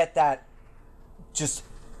didn't get that, just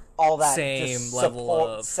all that same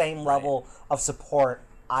level of support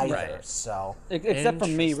either. So except for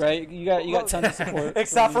me, right? You got tons of support.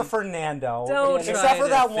 Except for Fernando. Except for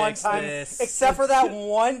that one time. Except for that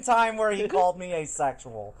one time where he called me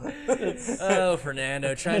asexual. Oh,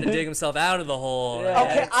 Fernando trying to dig himself out of the hole. Yeah.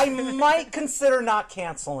 Okay, I might consider not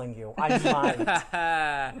canceling you. I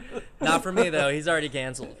might. Not for me though. He's already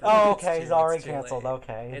canceled. Oh, okay. He's already canceled. Late.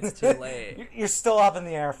 Okay. It's too late. You're still up in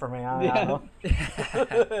the air for me. I don't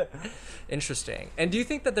know. Interesting. And do you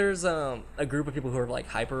think that there's a group of people who are like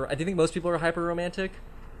hyper? I think most people are hyper romantic.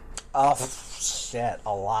 Oh shit!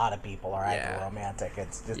 A lot of people are hyper romantic.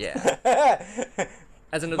 It's just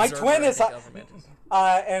As an my observer, twin is, romanticism.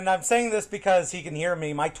 and I'm saying this because he can hear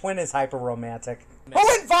me. My twin is hyper romantic.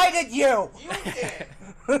 Who invited you? You did.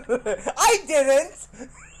 I didn't.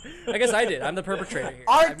 I guess I did. I'm the perpetrator here.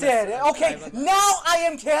 Art did. Okay, now I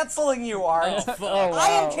am canceling you, Art. I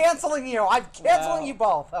am canceling you. I'm canceling you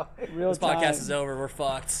both. This podcast is over. We're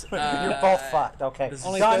fucked. You're both fucked. Okay.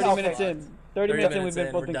 Only Done. 30 minutes in. 30 minutes in, we've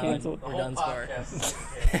been both been canceled. We're done, Spark.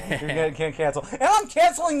 You're gonna cancel. And I'm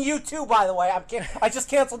canceling you too, by the way. I just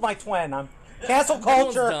canceled my twin. I'm cancel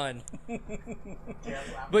culture. Done.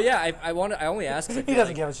 But yeah, I only ask 'cause I He feel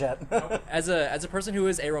doesn't like give a shit. as a person who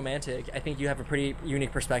is aromantic, I think you have a pretty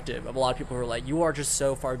unique perspective of a lot of people who are like, you are just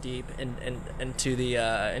so far deep into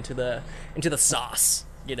the sauce.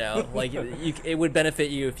 You know, like it would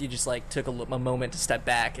benefit you if you just like took a moment to step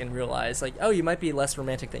back and realize like, oh, you might be less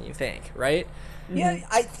romantic than you think, right? Yeah,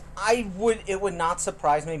 I would. It would not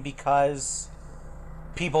surprise me because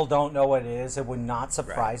people don't know what it is. It would not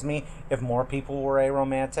surprise me if more people were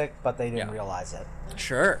aromantic, but they didn't realize it.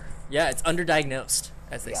 Sure. Yeah, it's underdiagnosed,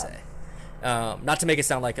 as they say. Not to make it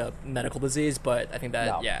sound like a medical disease, but I think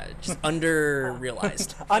that just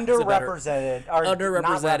under-realized. Underrepresented. Underrepresented.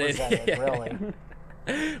 Not represented, really.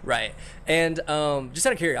 Right. And just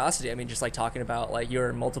out of curiosity, I mean, just like talking about like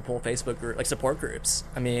your multiple Facebook group, like support groups.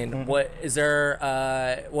 I mean, what is there?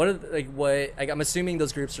 I'm assuming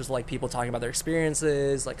those groups are just like people talking about their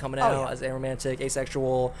experiences, like coming out as aromantic,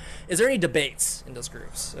 asexual. Is there any debates in those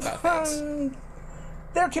groups about things?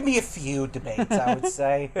 There can be a few debates, I would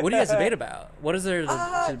say. What do you guys debate about? What is there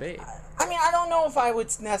to debate? I mean, I don't know if I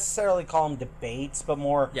would necessarily call them debates, but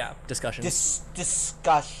more discussions.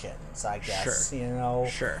 Discussions, I guess. Sure. You know,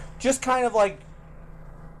 Sure. Just kind of like,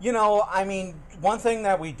 you know, I mean, one thing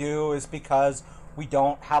that we do is because we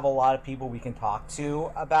don't have a lot of people we can talk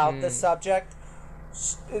to about this subject.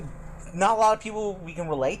 Not a lot of people we can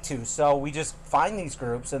relate to, so we just find these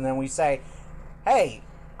groups and then we say, "Hey,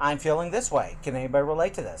 I'm feeling this way. Can anybody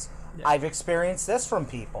relate to this? Yeah. I've experienced this from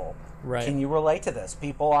people. Right. Can you relate to this?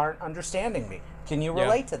 People aren't understanding me. Can you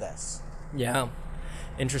relate to this?" Yeah.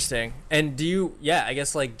 Interesting. And do you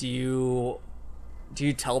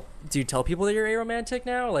tell people that you're aromantic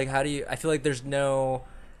now? Like, how do you? I feel like there's no.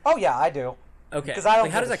 Oh yeah, I do. Okay. Because I don't.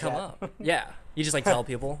 Like, how does that come up? Yeah. You just like tell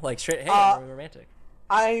people like straight, "Hey, I'm romantic."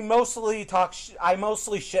 I mostly I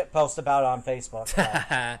mostly shit post about it on Facebook. So.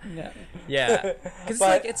 Yeah. Because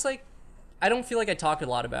it's like I don't feel like I talk a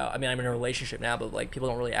lot about. I mean, I'm in a relationship now, but like people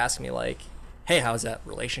don't really ask me like, "Hey, how's that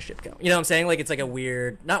relationship going?" You know what I'm saying? Like it's like a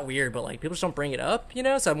weird, not weird, but like people just don't bring it up. You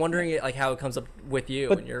know? So I'm wondering like how it comes up with you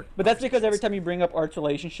when you're. But that's because every time you bring up Art's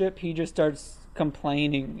relationship, he just starts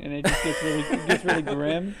complaining, and it just gets really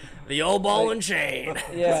grim. The old ball and chain.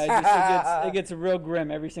 Yeah, it gets real grim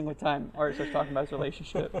every single time Art starts talking about his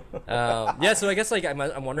relationship. Yeah, so I guess like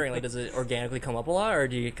I'm wondering like, does it organically come up a lot, or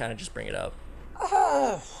do you kind of just bring it up?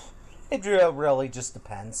 It really just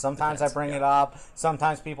depends. Sometimes I bring it up.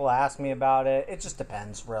 Sometimes people ask me about it. It just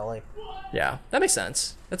depends, really. Yeah, that makes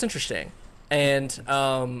sense. That's interesting. And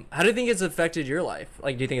how do you think it's affected your life?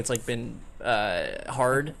 Like, do you think it's like been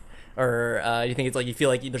hard or you think it's like you feel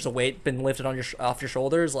like there's a weight been lifted on off your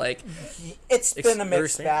shoulders? Like, It's been a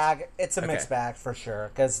mixed experience? bag. It's a mixed bag for sure.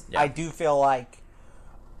 Because I do feel like,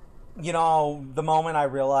 the moment I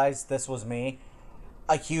realized this was me,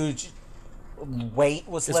 a huge weight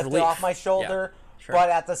was It's lifted relief. off my shoulder. Yeah, sure. But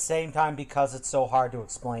at the same time, because it's so hard to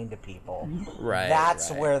explain to people, Right,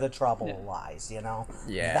 that's right. where the trouble lies. Yeah.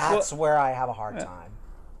 That's where I have a hard time.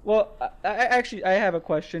 Well, I have a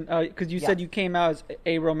question because you said you came out as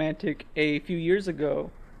aromantic a few years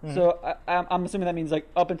ago. So I'm assuming that means like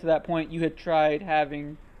up until that point you had tried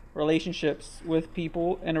having relationships with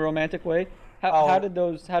people in a romantic way. How did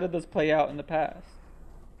those play out in the past?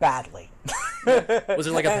 Badly. Was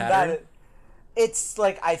it like a And pattern? it's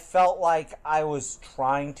like I felt like I was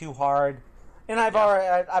trying too hard, and I've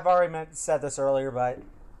already said this earlier, but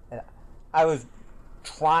I was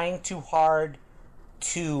trying too hard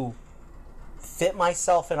to fit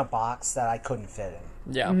myself in a box that I couldn't fit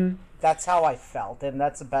in. Yeah. That's how I felt, and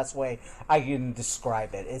that's the best way I can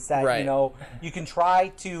describe it. Is that Right. you can try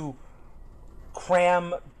to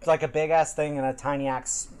cram like a big ass thing in a tiny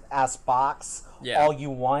ass box all you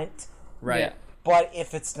want. Right. Yeah. But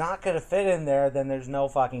if it's not gonna fit in there, then there's no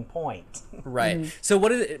fucking point. Right. So what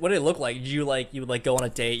did it look like? Did you would go on a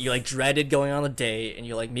date? You dreaded going on a date, and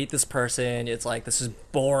you meet this person. It's like, this is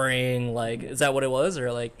boring. Like, is that what it was, or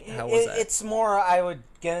how was that? It's more I would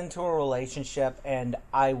get into a relationship and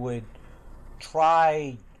I would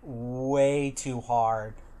try way too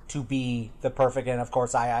hard to be the perfect, and of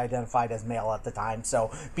course I identified as male at the time,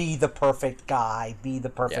 so be the perfect guy, be the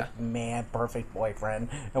perfect man, perfect boyfriend,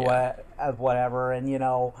 and whatever, and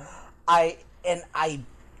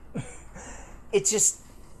it just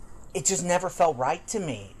never felt right to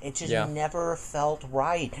me. It just never felt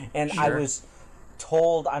right, and I was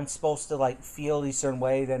told I'm supposed to feel these certain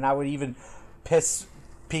ways, and I would even piss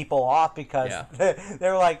people off because they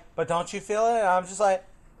were like, "But don't you feel it?" And I'm just like,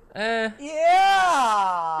 yeah.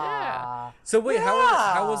 So wait, Yeah.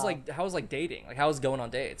 how was dating? How was going on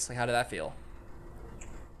dates? How did that feel?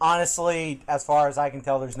 Honestly, as far as I can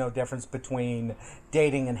tell, there's no difference between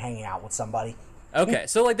dating and hanging out with somebody. Okay,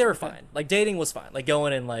 so they were fine. Dating was fine.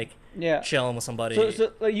 Going and chilling with somebody.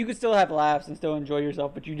 So you could still have laughs and still enjoy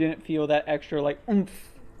yourself, but you didn't feel that extra oomph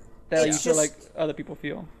that you feel like other people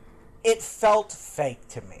feel. It felt fake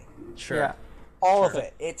to me. Sure. Yeah. All of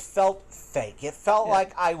it. It felt fake. It felt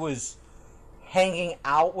like I was hanging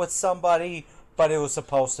out with somebody, but it was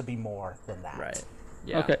supposed to be more than that. Right.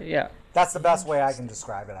 Yeah. Okay. Yeah. That's the best way I can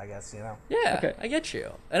describe it, I guess, Yeah, Okay. I get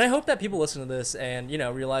you. And I hope that people listen to this and,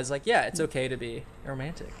 realize, it's okay to be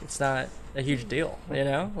romantic. It's not a huge deal,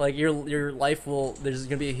 your life there's going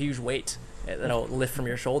to be a huge weight that'll lift from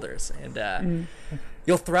your shoulders, and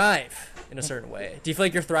you'll thrive in a certain way. Do you feel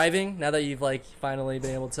like you're thriving now that you've, finally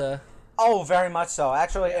been able to? Oh, very much so,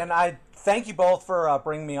 actually, and I thank you both for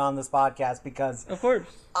bringing me on this podcast, because Of course.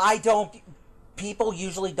 people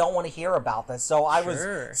usually don't want to hear about this, so I was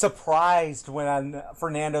surprised when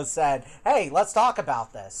Fernando said, "Hey, let's talk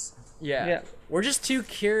about this." Yeah. We're just two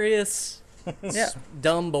curious, Yeah.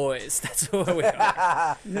 dumb boys. That's what we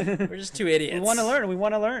are. We're just two idiots. We want to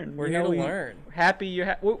learn. We're here to learn. Happy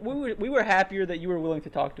you're. We were happier that you were willing to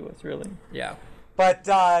talk to us. Really. Yeah. But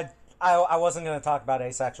I wasn't going to talk about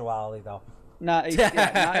asexuality, though. Not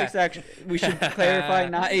asexual. We should clarify.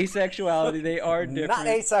 Not asexuality. They are different. Not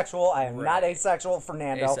asexual. I am not asexual,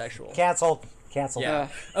 Fernando. Asexual. Canceled. Yeah.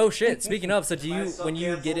 Oh shit. Speaking of, so do you when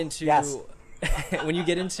you get into when you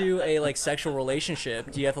get into a sexual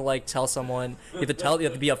relationship, do you have to tell someone? You have to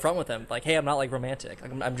be upfront with them, hey, I'm not romantic.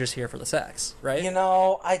 I'm just here for the sex, right?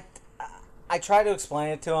 I try to explain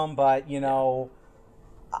it to them, but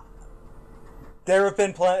there have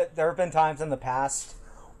been times in the past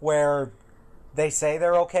where they say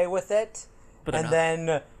they're okay with it, But and they're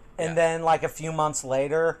not. then a few months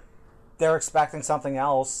later, they're expecting something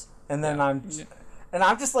else, and then I'm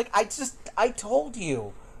just like, I told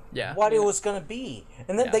you what it was gonna be,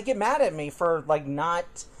 and then they get mad at me for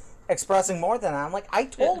not expressing more than that. I'm like, I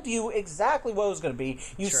told you exactly what it was gonna be.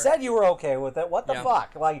 You said you were okay with it. What the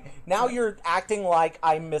fuck? Now you're acting like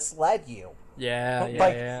I misled you.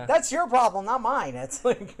 Yeah. That's your problem, not mine. It's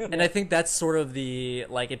And I think that's sort of the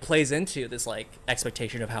it plays into this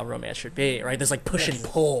expectation of how romance should be, right? There's push and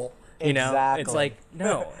pull, you know. Exactly. It's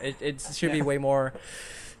no, it should be way more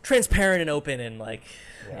transparent and open and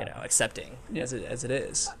accepting as it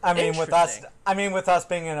is. I mean, with us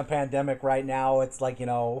being in a pandemic right now, it's not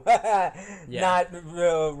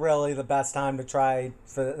really the best time to try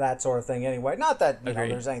for that sort of thing. Anyway, not that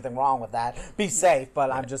there's anything wrong with that. Be safe, but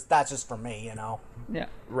that's just for me, Yeah.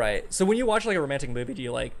 Right. So when you watch a romantic movie, do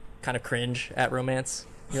you kind of cringe at romance?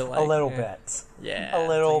 You're like, a little eh. bit. Yeah, A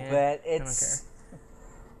little it's like, eh, bit. I don't It's.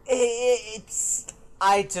 It's.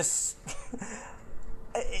 I just.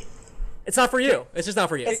 It's not for you. It's just not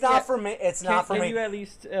for you. It's not for me. It's not for Can me. you at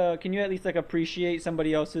least like appreciate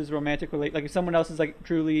somebody else's romantic relate? Like if someone else is like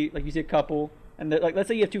truly like you see a couple and like let's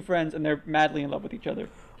say you have two friends and they're madly in love with each other.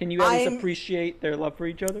 Can you at least appreciate their love for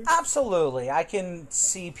each other? Absolutely, I can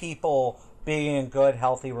see people being in good,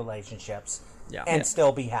 healthy relationships and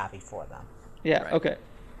still be happy for them. Yeah. Right. Okay.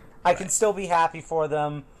 I can still be happy for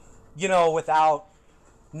them, without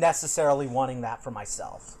necessarily wanting that for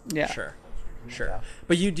myself. Yeah. Sure.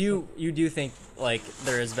 But you do think like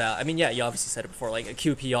there is value. I mean, yeah, you obviously said it before. Like a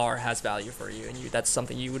QPR has value for you, and that's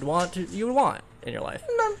something you would want in your life.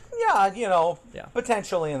 Yeah,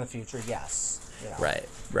 potentially in the future, yes.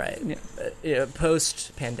 Right. Yeah.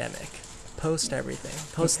 Post pandemic, post everything,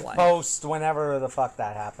 post life. Post whenever the fuck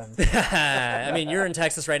that happens. I mean, you're in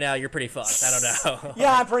Texas right now. You're pretty fucked. I don't know.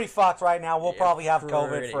 Yeah, I'm pretty fucked right now. We'll probably have COVID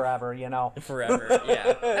pretty. forever, Forever.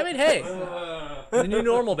 Yeah. I mean, hey, the new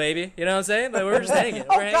normal, baby. You know what I'm saying? Like, we're just hanging.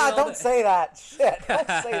 Oh We're hanging God, all don't day. say that shit. Don't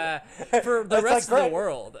say that. For the It's rest like of the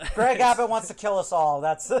world. Greg Abbott wants to kill us all.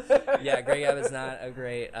 That's Yeah, Greg Abbott's not a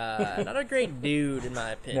great dude in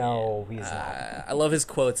my opinion. No, he's not. I love his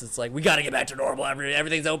quotes. It's like, we got to get back to normal.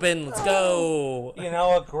 Everything's open. Let's go.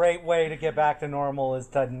 A great way to get back to normal is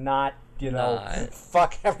to not,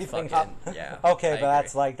 fuck everything Fucking, up. yeah, Okay, I but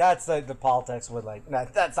agree. that's the politics with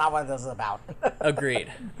that's not what this is about.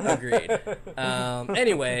 Agreed.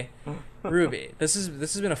 Anyway, Ruby, this has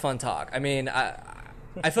been a fun talk. I mean,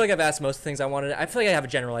 I feel like I've asked most things I wanted. I feel like I have a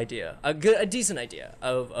general idea, a decent idea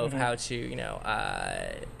of how to,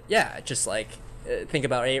 just like think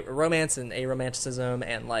about romance and aromanticism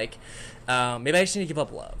and like maybe I just need to give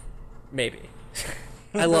up love. Maybe.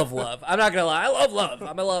 I love love. I'm not gonna lie. I love love.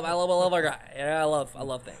 I love our guy. I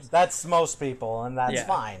love things. That's most people, and that's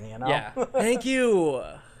fine. Yeah. Thank you.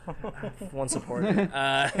 One supporter.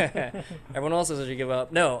 Everyone else says I should give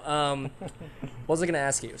up. No. What was I gonna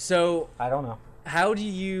ask you? So I don't know. how do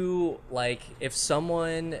you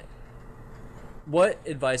what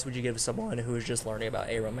advice would you give someone who is just learning about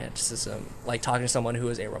aromanticism, like talking to someone who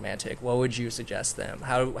is aromantic? What would you suggest them?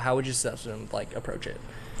 How would you suggest them approach it?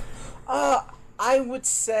 I would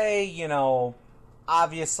say,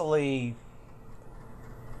 obviously,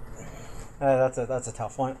 that's a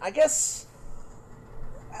tough one. I guess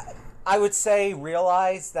I would say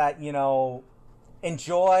realize that,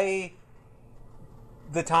 enjoy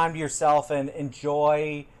the time to yourself and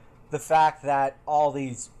enjoy the fact that all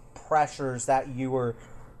these pressures that you were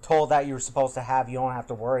told that you were supposed to have, you don't have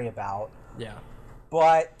to worry about. Yeah.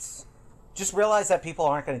 But just realize that people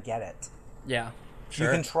aren't going to get it. Yeah. Sure.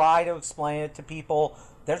 You can try to explain it to people.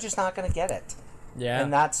 They're just not going to get it. Yeah.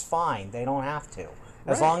 And that's fine. They don't have to.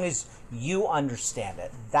 As Right. long as you understand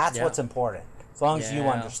it. That's Yeah. what's important. As long as you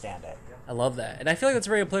Yeah. understand it. I love that. And I feel like that's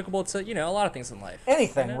very applicable to, a lot of things in life.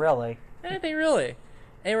 Anything, really. Anything really.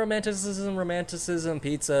 Aromanticism, romanticism,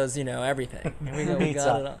 pizzas, everything. Here we go. We Pizza.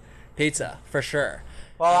 got it all. Pizza, for sure.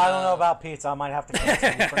 Well, I don't know about pizza. I might have to cancel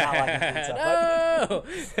you for not liking pizza. No!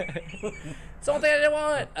 It's the only thing I didn't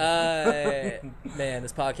want. Man,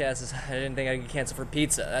 this podcast is. I didn't think I could cancel for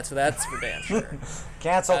pizza. That's for damn sure. But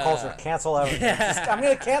cancel culture. Cancel everything. I'm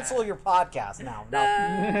going to cancel your podcast now.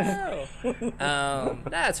 No.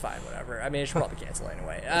 That's fine. Whatever. I mean, I should probably cancel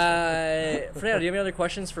anyway. Fernando, do you have any other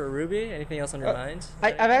questions for Ruby? Anything else on your mind?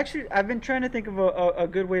 I've been trying to think of a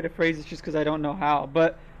good way to phrase this just because I don't know how,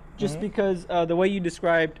 but just because the way you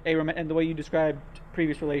described and the way you described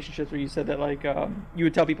previous relationships, where you said that like you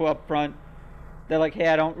would tell people up front that like, hey,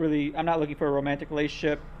 I'm not looking for a romantic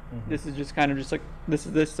relationship. This is just kind of just like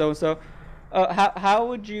this so and so. How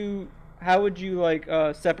would you like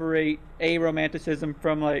separate aromanticism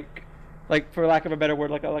from like for lack of a better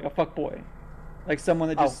word, like a fuckboy, like someone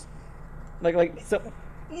that just so.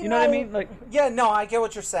 You know what I mean? Like, yeah, no, I get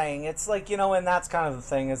what you're saying. It's like, and that's kind of the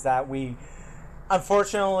thing is that we,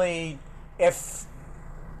 unfortunately, if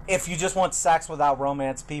you just want sex without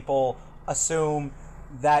romance, people assume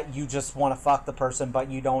that you just want to fuck the person, but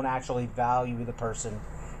you don't actually value the person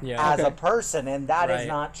as a person, and that is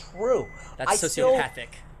not true. That's sociopathic.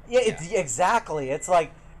 Exactly. It's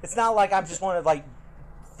like, it's not like I just want to like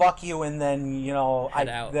fuck you and then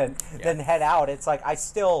then head out. It's like I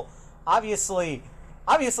still obviously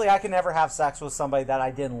I can never have sex with somebody that I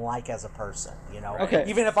didn't like as a person, Okay.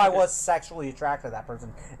 Even if I was sexually attracted to that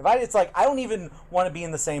person. It's like I don't even want to be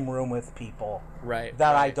in the same room with people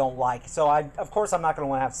that I don't like. So of course I'm not going to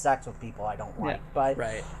want to have sex with people I don't like. But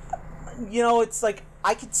it's like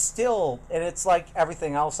I could still, and it's like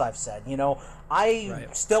everything else I've said, I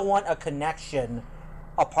still want a connection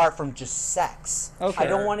apart from just sex. Okay. I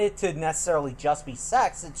don't want it to necessarily just be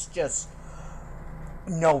sex. It's just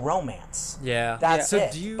no romance. Yeah. That's so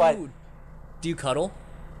it. do you cuddle?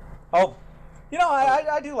 Oh,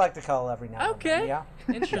 I do like to cuddle every now and then. Okay. Yeah.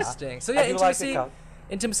 Interesting. So I yeah, do like to cuddle.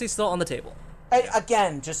 intimacy still on the table.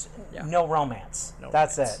 Again, just no romance. No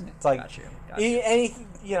That's romance. it. It's like Got you. anything,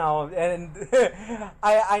 and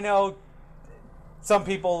I know some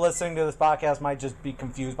people listening to this podcast might just be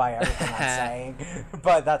confused by everything I'm saying,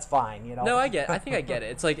 but that's fine. No, I think I get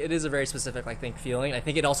it. It's like it is a very specific, I think, feeling. I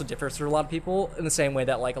think it also differs for a lot of people in the same way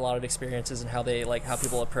that like a lot of experiences and how they how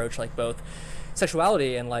people approach both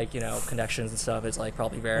sexuality and connections and stuff is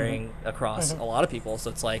probably varying across a lot of people.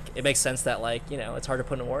 So it's it makes sense that it's hard to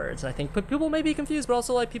put in words. And I think people may be confused, but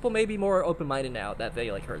also people may be more open-minded now that they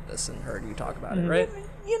heard this and heard you talk about it, right?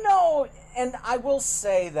 And I will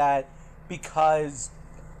say that because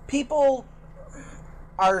people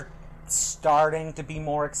are starting to be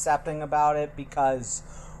more accepting about it because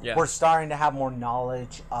we're starting to have more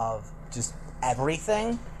knowledge of just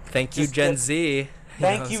everything. Thank you, Gen Z.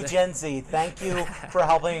 Thank you, Gen Z. Thank you for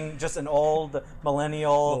helping just an old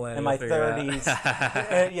millennial in my 30s.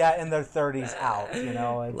 In their 30s out.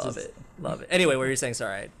 Love it. Anyway, what were you saying?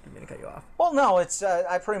 Sorry, I didn't mean to cut you off. Well, no, it's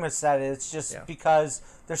I pretty much said it. It's just because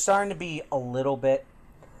there's starting to be a little bit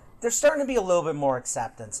more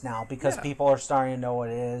acceptance now because people are starting to know what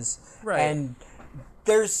it is. Right. And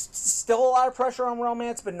there's still a lot of pressure on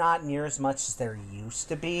romance, but not near as much as there used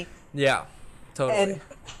to be. Yeah, totally.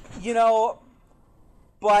 And,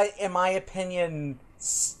 but in my opinion,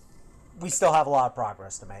 we still have a lot of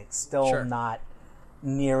progress to make. Still not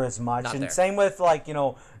near as much. Not and there. same with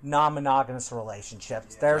non-monogamous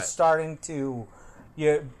relationships. They're starting to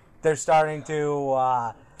gain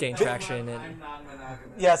traction and I'm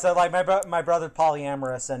non-monogamous. Yeah, so my brother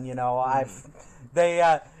polyamorous, and I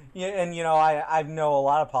know a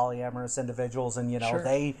lot of polyamorous individuals, and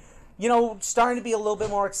they starting to be a little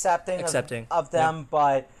bit more accepting of them,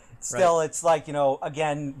 but still it's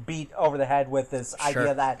again beat over the head with this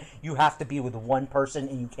idea that you have to be with one person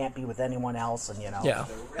and you can't be with anyone else, and yeah,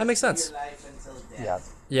 that makes sense.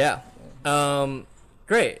 Yeah.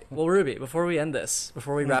 Great. Well, Ruby, before we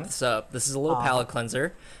wrap this up, this is a little palate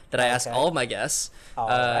cleanser that I ask all of my guests.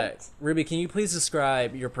 Right. Ruby, can you please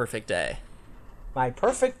describe your perfect day? My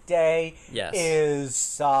perfect day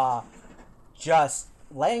is just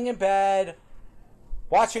laying in bed,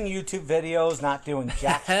 watching YouTube videos, not doing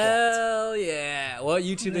jack shit. Hell yeah. What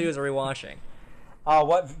YouTube videos are we watching?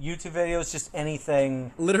 What YouTube videos? Just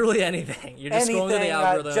anything. Literally anything. You're just scrolling through the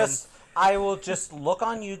algorithm. I will just look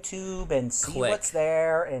on YouTube and see what's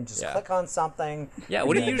there and just click on something. Yeah,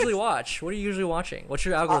 what do you usually watch? What are you usually watching? What's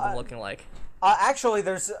your algorithm looking like? Actually,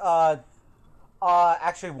 there's one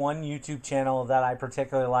YouTube channel that I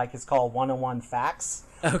particularly like. It's called 101 Facts.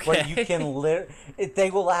 Okay. Where you can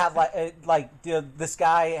they will have this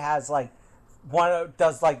guy has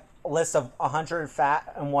does a list of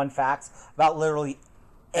 101 facts about literally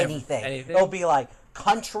anything. It'll be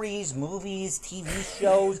countries, movies, TV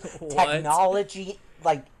shows, technology,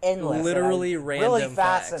 endless. Literally random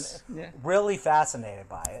facts. Really fascinated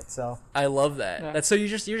by it. So I love that. Yeah. That's so you're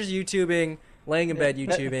just YouTubing, laying in bed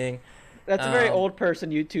YouTubing. That's a very old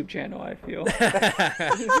person YouTube channel, I feel.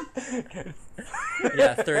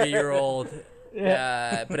 30-year-old.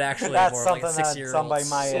 Yeah, but actually that's more something like a 6-year-old. Somebody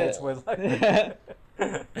my age would like.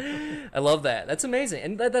 I love that. That's amazing.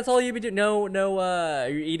 And that's all you be doing. No, are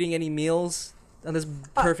you eating any meals on this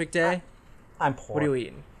perfect day? I'm poor. What are you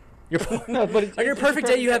eating? You're poor. No, but on your perfect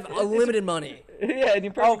day, you have unlimited money. Yeah, and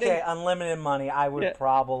your perfect day. Unlimited money. I would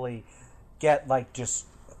probably get just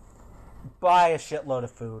buy a shitload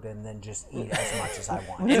of food and then just eat as much as I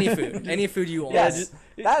want. Any food you want. Yes,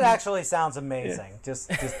 that actually sounds amazing. Just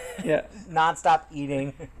nonstop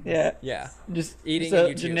eating. Yeah. Just eating so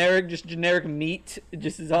and generic meat.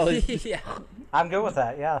 Just is all. Yeah. I'm good with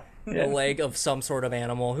that. Yeah. A leg of some sort of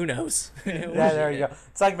animal. Who knows? There you go.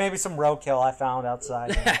 It's maybe some roadkill I found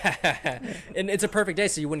outside. And it's a perfect day,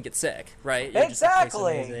 so you wouldn't get sick, right?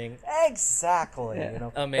 Exactly. Exactly.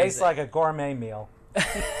 Yeah. Amazing. Tastes like a gourmet meal.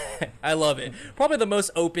 I love it. Probably the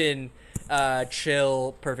most open,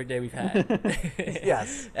 chill, perfect day we've had.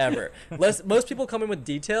 Yes. Ever. Most people come in with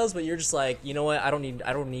details, but you're just you know what? I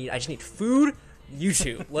just need food.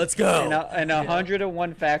 YouTube. Let's go. And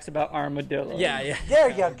 101 facts about armadillos. Yeah. There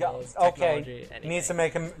you go. Okay. Needs to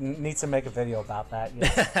make a video about that.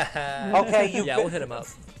 Yeah. Okay. We'll hit him up.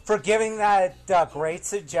 For giving that great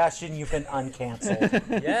suggestion, you've been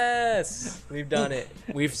uncanceled. Yes, we've done it.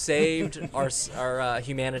 We've saved our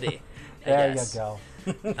humanity. There you go.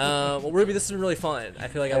 Well, Ruby, this has been really fun. I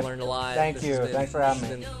feel like I learned a lot. Thank This you. has been- Thanks for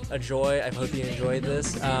having me. It's been a joy. I hope you enjoyed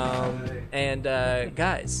this. And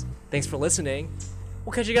guys, thanks for listening.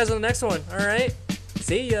 We'll catch you guys on the next one. All right.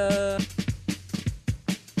 See ya.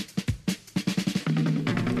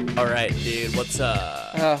 All right, dude. What's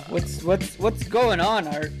What's going on,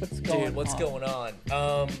 Art? What's going dude? What's on? going on?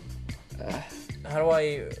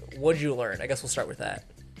 What'd you learn? I guess we'll start with that.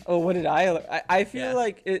 Oh, what did I feel Yeah.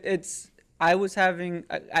 like I was having.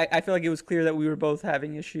 I feel like it was clear that we were both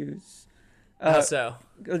having issues. How so?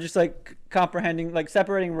 Just like comprehending, like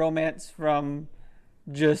separating romance from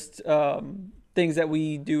just things that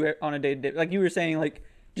we do on a day-to-day. Like you were saying, like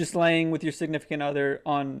just laying with your significant other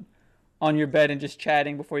on your bed and just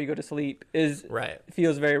chatting before you go to sleep Right.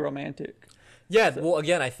 feels very romantic. Yeah, well,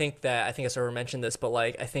 again, I think I sort of mentioned this, but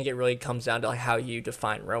like, I think it really comes down to like how you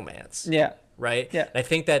define romance, Yeah. right? Yeah. And I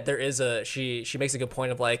think that there is she makes a good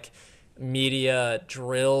point of like, media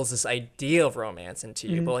drills this idea of romance into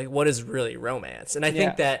you, but like, what is really romance? And I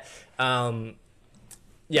think that,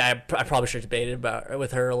 I probably should have debated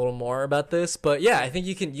with her a little more about this, but yeah, I think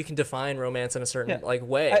you can define romance in a certain like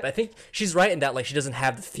way. But I think she's right in that like she doesn't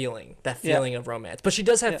have the feeling of romance, but she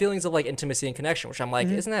does have feelings of like intimacy and connection, which I'm like,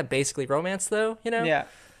 isn't that basically romance though? You know?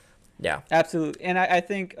 Yeah. Absolutely. And I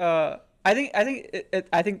think I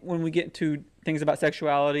think when we get to things about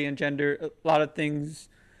sexuality and gender, a lot of things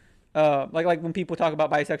like when people talk about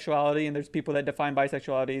bisexuality, and there's people that define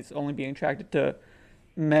bisexuality as only being attracted to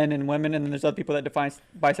men and women, and then there's other people that define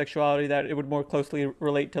bisexuality that it would more closely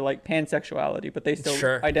relate to like pansexuality, but they still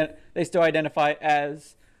they still identify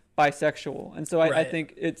as bisexual. And so I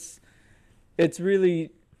think it's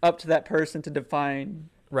really up to that person to define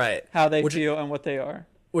how they feel and what they are.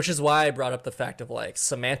 Which is why I brought up the fact of like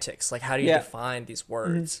semantics, like how do you define these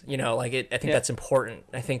words? You know, like I think that's important.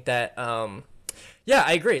 I think that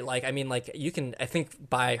I agree. Like I mean, like you can. I think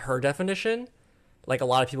by her definition, like a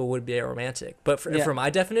lot of people would be aromantic, but for my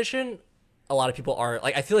definition, a lot of people are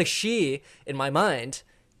like. I feel like she, in my mind,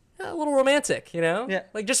 a little romantic. You know,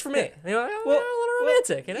 like just for me, you know, a little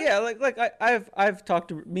romantic. You know, yeah. Like I've talked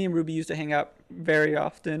to me and Ruby used to hang out very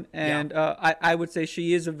often, and I would say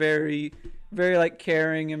she is a very like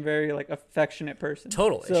caring and very like affectionate person.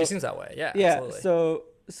 Totally, so, she seems that way. Yeah, yeah. Absolutely.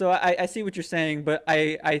 So I see what you're saying, but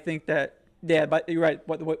I think that but you're right.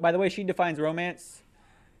 By the way she defines romance,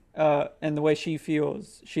 and the way she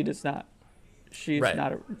feels, she does not. She's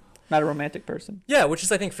not a romantic person. Yeah, which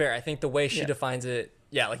is I think fair. I think the way she defines it,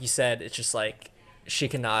 like you said, it's just like she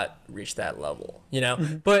cannot reach that level, you know.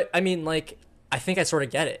 But I mean, like I think I sort of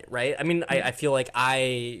get it, right? I mean, I feel like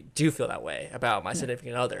I do feel that way about my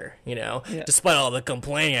significant other, you know, despite all the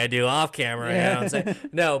complaining I do off camera. You know what I'm saying?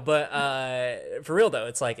 No, but for real though,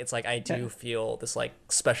 it's like I do feel this like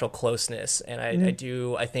special closeness, and I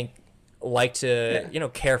think like to you know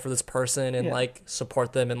care for this person and like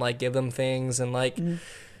support them and like give them things and like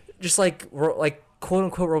just like quote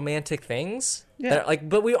unquote romantic things. That, like,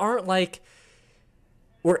 but we aren't like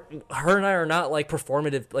her and I are not like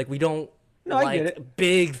performative. Like we don't. No, I get like it.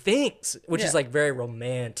 big things, which is like very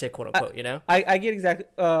romantic, quote unquote. You know, I get exactly.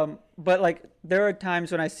 But like there are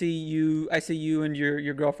times when I see you and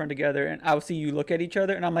your girlfriend together, and I'll see you look at each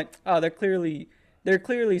other, and I'm like, oh, they're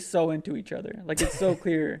clearly so into each other. Like it's so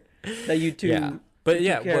clear that you two,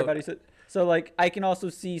 care about each other. So like I can also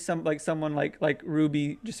see someone like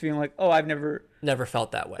Ruby just feeling like, oh, I've never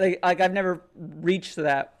felt that way. Like I've never reached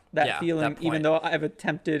that feeling, that even though I've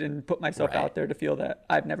attempted and put myself out there to feel that.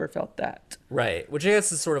 I've never felt that. Right. Which I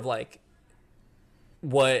guess is sort of like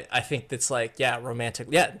what I think that's like, romantic.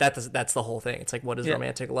 Yeah, that's the whole thing. It's like, what is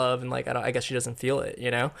romantic love? And like, I guess she doesn't feel it,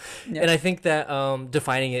 you know? Yeah. And I think that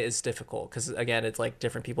defining it is difficult because, again, it's like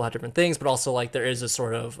different people have different things, but also like there is a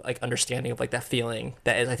sort of like understanding of like that feeling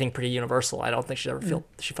that is, I think, pretty universal. I don't think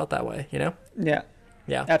she felt that way, you know? Yeah.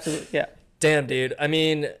 Yeah. Absolutely. Yeah. Damn, dude. I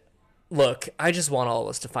mean, look, I just want all of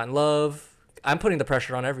us to find love. I'm putting the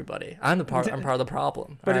pressure on everybody. I'm part of the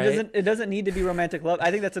problem. But it doesn't need to be romantic love.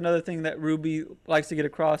 I think that's another thing that Ruby likes to get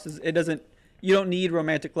across is you don't need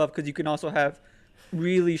romantic love because you can also have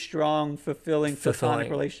really strong, fulfilling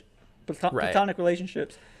platonic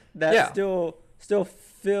relationships that still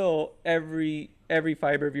fill every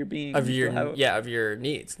fiber of your being. Of your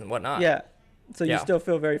needs and whatnot. Yeah. So you still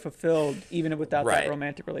feel very fulfilled even without that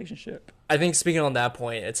romantic relationship. I think speaking on that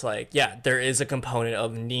point, it's like, there is a component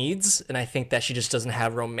of needs, and I think that she just doesn't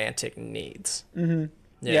have romantic needs.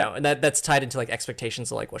 Mm-hmm. You know, and that's tied into like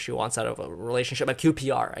expectations of like what she wants out of a relationship, like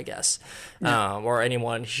QPR, I guess, or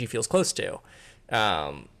anyone she feels close to.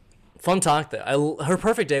 Fun talk though. Her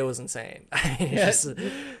perfect day was insane. I mean, it's just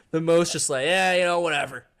the most just like, yeah, you know,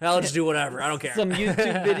 whatever. I'll just do whatever. I don't care. Some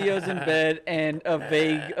YouTube videos in bed and a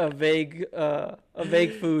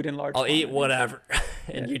vague food in large. I'll eat whatever.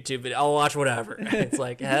 And YouTube video. I'll watch whatever. It's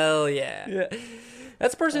like, hell yeah. Yeah.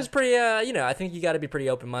 That's person's pretty. You know, I think you got to be pretty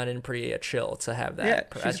open minded and pretty chill to have that. Yeah,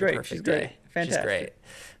 as she's your great. perfect She's great. day. Fantastic. She's great.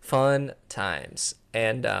 Fun times.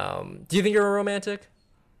 And do you think you're a romantic?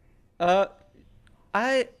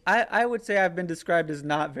 I would say I've been described as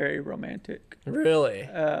not very romantic. Really?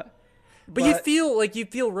 But you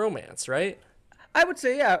feel romance, right? I would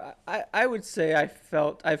say, yeah. I would say I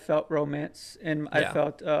felt romance, and I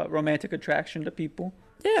felt romantic attraction to people.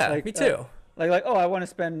 Yeah, like, me too. Like, oh, I want to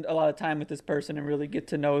spend a lot of time with this person and really get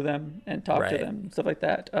to know them and talk to them, stuff like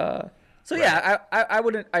that. So yeah, I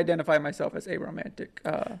wouldn't identify myself as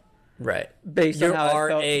aromantic. Right. Based on how I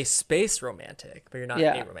felt. a space romantic, but you're not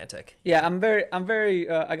a romantic. Yeah, I'm very.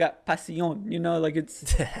 I got passion. You know, like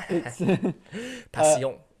it's Passion.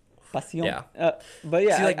 passion. Yeah. But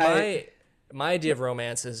yeah, See, like my idea of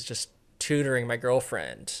romance is just tutoring my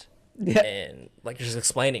girlfriend. Yeah. And like just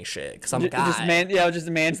explaining shit because I'm a guy. Just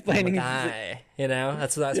mansplaining. I'm a guy, you know.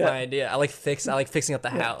 That's my idea. I like fixing up the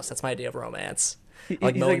house. That's my idea of romance. I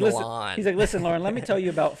like mowing the lawn. He's like, listen, Lauren, let me tell you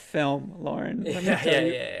about film, Lauren. Let me tell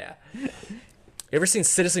you. Yeah. You ever seen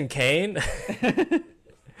Citizen Kane?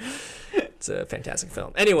 It's a fantastic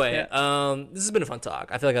film. Anyway, this has been a fun talk.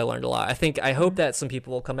 I feel like I learned a lot. I hope that some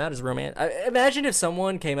people will come out as romantic. Imagine if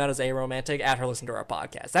someone came out as aromantic after listening to our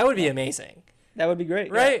podcast. That would be amazing. That would be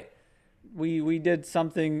great. Right? Yeah. We did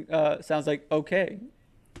something sounds like okay.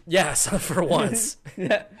 Yeah, so for once.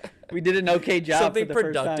 Yeah. We did an okay job. Something for the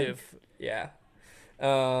productive. First time. Yeah.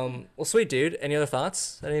 Well, sweet, dude. Any other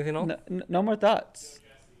thoughts? Anything else? No more thoughts.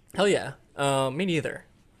 Hell yeah. Me neither.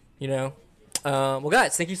 You know? Well,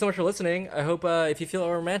 guys, thank you so much for listening. I hope if you feel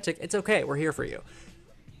romantic, it's okay. We're here for you.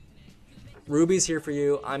 Ruby's here for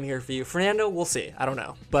you. I'm here for you. Fernando, we'll see. I don't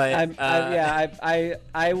know. But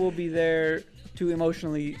I will be there to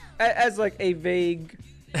emotionally, as like a vague,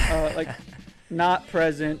 like not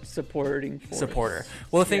present supporting force. Supporter.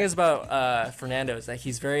 Well, the thing is about Fernando is that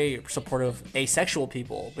he's very supportive of asexual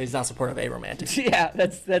people, but he's not supportive of aromantic. Yeah,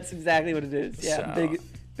 that's exactly what it is. Yeah, So.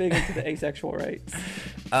 big into the asexual rights.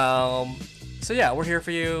 So yeah, we're here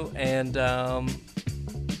for you, and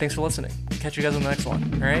thanks for listening. Catch you guys on the next one.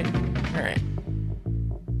 All right.